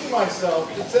pinching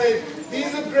myself to say,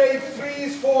 these are grade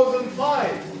 3s, 4s, and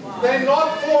 5s. They're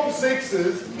not Form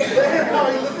 6s, they're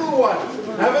my little ones.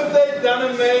 Haven't they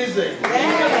done amazing?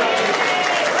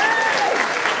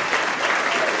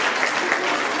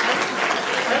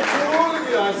 And for all of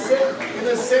you, I said in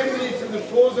assembly to the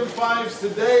 4s and 5s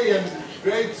today and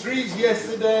grade 3s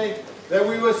yesterday that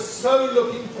we were so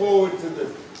looking forward to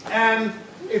this. And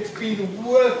it's been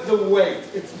worth the wait.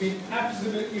 It's been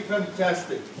absolutely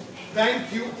fantastic.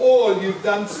 Thank you all. You've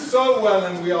done so well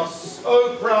and we are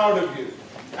so proud of you.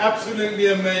 Absolutely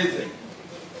amazing.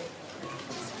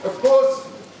 Of course,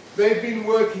 they've been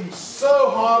working so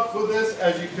hard for this.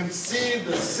 As you can see,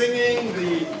 the singing,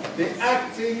 the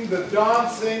acting, the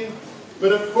dancing.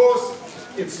 But of course,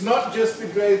 it's not just the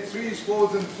grade 3s,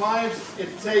 4s, and 5s.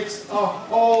 It takes a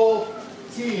whole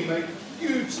team, a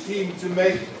huge team, to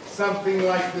make something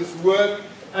like this work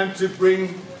and to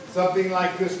bring something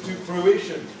like this to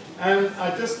fruition. And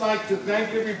I'd just like to thank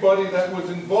everybody that was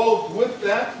involved with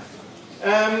that.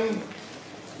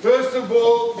 First of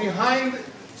all, behind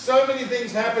so many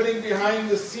things happening behind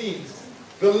the scenes.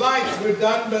 The lights were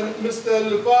done by Mr.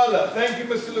 Lufala. Thank you,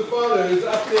 Mr. Lufala, who's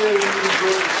up there in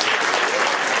the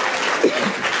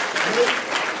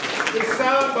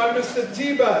by Mr.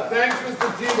 Tiba. Thanks,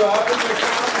 Mr. Tiba. Up in the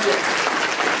county.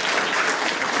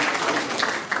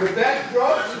 The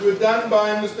backdrops were done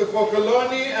by Mr.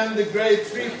 Focoloni and the grade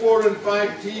 3, 4, and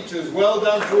 5 teachers. Well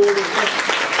done to all of them.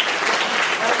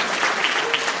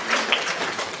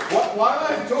 While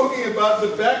I'm talking about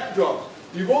the backdrop,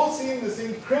 you've all seen this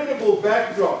incredible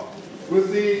backdrop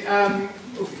with the,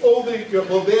 well,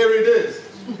 there it is.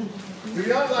 To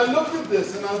be honest, I looked at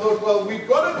this and I thought, well, we've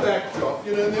got a backdrop.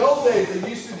 You know, in the old days, it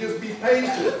used to just be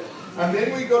painted. And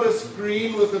then we got a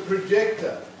screen with a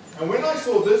projector. And when I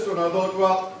saw this one, I thought,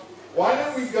 well, why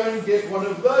don't we go and get one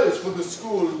of those for the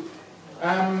school?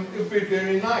 It would be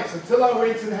very nice. Until I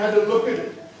went and had a look at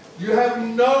it. You have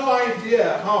no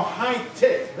idea how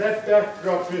high-tech that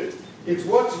backdrop is. It's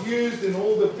what's used in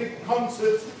all the big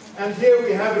concerts. And here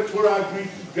we have it for our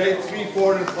grade 3,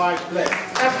 4, and 5 play.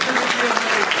 Absolutely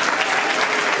amazing.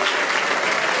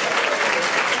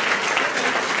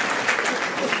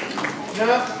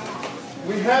 Now,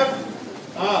 we have,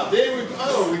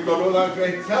 we've got all our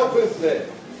great helpers there.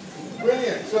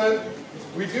 Brilliant. So,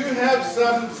 we do have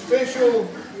some special,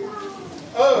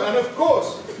 and of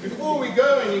course, before we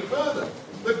go any further,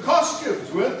 the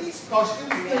costumes. Weren't these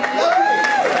costumes lovely?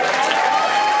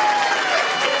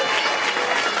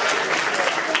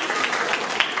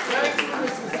 Thanks to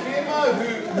Mrs. Fema,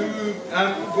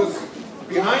 who was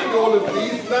behind all of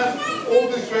these, plus all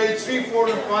the grade 3, 4,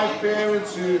 and 5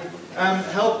 parents who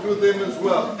helped with them as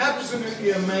well.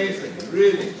 Absolutely amazing,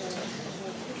 really.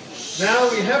 Now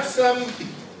we have some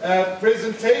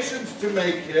presentations to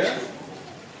make here.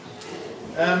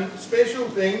 Special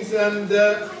things, and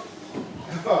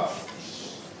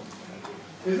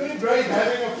isn't it great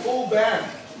having a full band?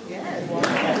 Yes.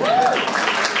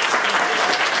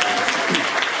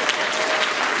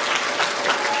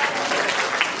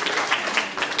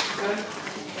 And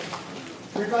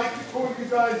we'd like to call you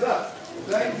guys up.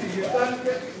 Thank you. You've done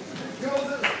the girls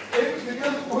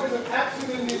and boys have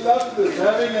absolutely loved this.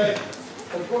 Having a,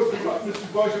 of course, we've got Mr.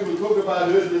 Bosher, we'll talk about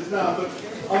her this now, but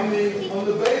on the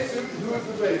bass, who is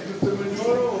the bass? Mr.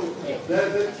 Manoro?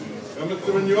 That's it.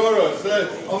 Mr. Manoro. So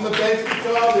on the bass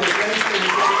guitar there, thank you.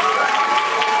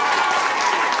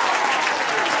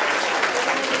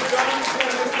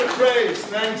 Mr. Praise,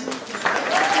 thanks.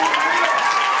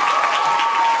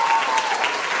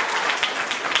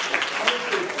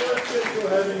 For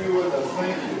having you with us.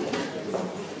 Thank you.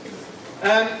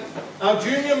 And our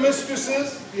junior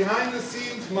mistresses behind the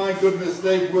scenes, my goodness,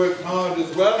 they've worked hard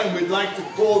as well, and we'd like to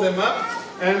call them up.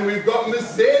 And we've got Miss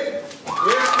Zed.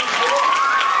 Where's Miss Zed?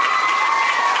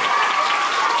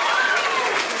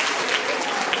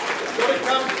 Got to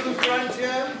come to the front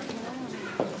here.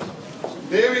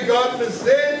 There we got Miss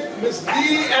Zed, Miss D,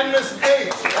 and Miss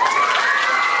H.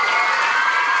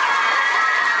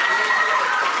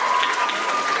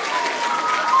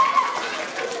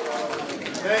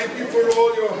 Thank you for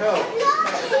all your help.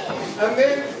 And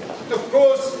then, of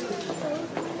course,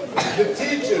 the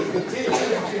teachers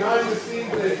behind the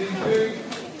scenes, they've been doing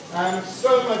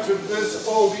so much of this,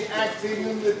 all the acting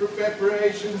and the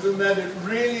preparations and that. It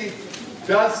really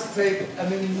does take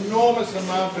an enormous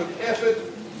amount of effort.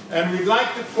 And we'd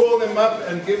like to call them up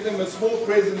and give them a small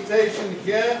presentation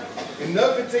here, in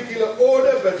no particular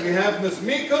order, but we have Miss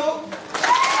Meikle.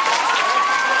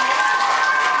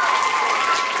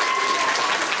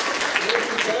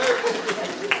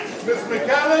 Miss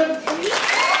McCallum.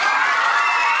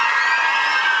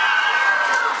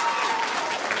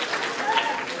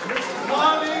 Mrs.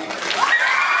 Harley.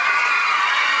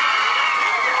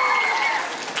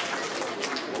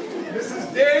 Mrs.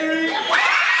 Derry.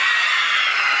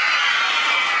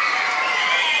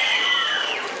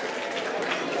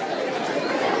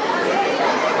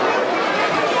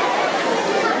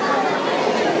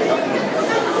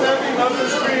 Standing on the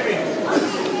screaming.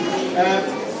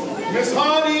 Miss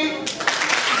Hardy.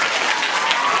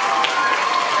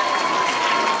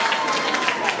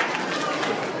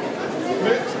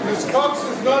 Miss Cox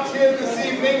is not here this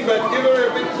evening, but give her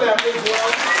a big clap as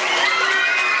well.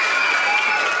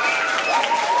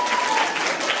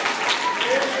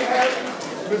 Here we have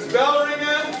Miss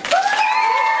Bellringer.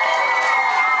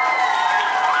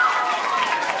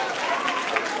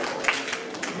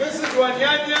 Mrs.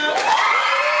 Wanyanya.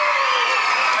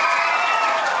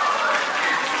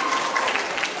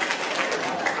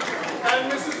 And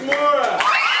Mrs. Mora.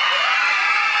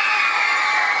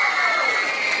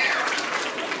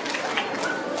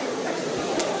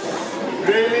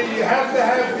 Really, you have to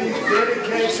have these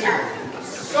dedicated,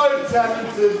 so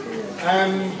talented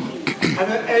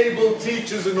and able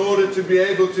teachers in order to be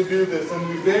able to do this, and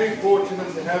we're very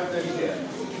fortunate to have them here.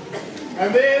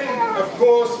 And then, of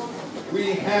course,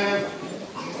 we have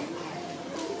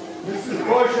Mrs.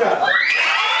 Portia.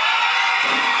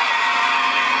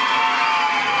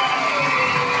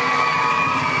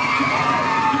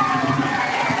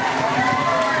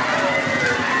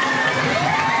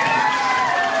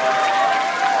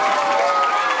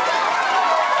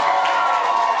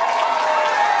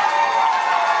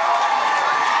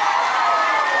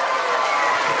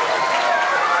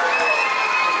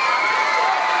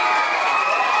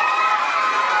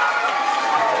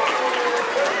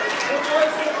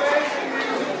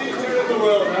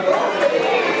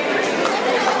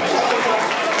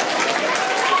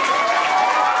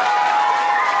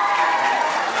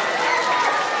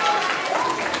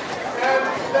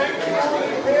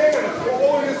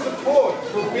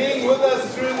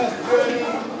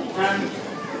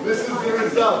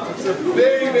 It's a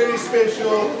very, very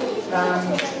special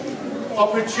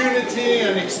opportunity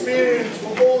and experience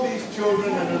for all these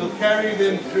children, and it'll carry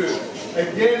them through.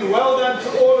 Again, well done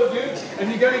to all of you. And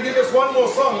you're going to give us one more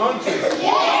song, aren't you?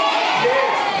 Yes!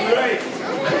 Yes, great.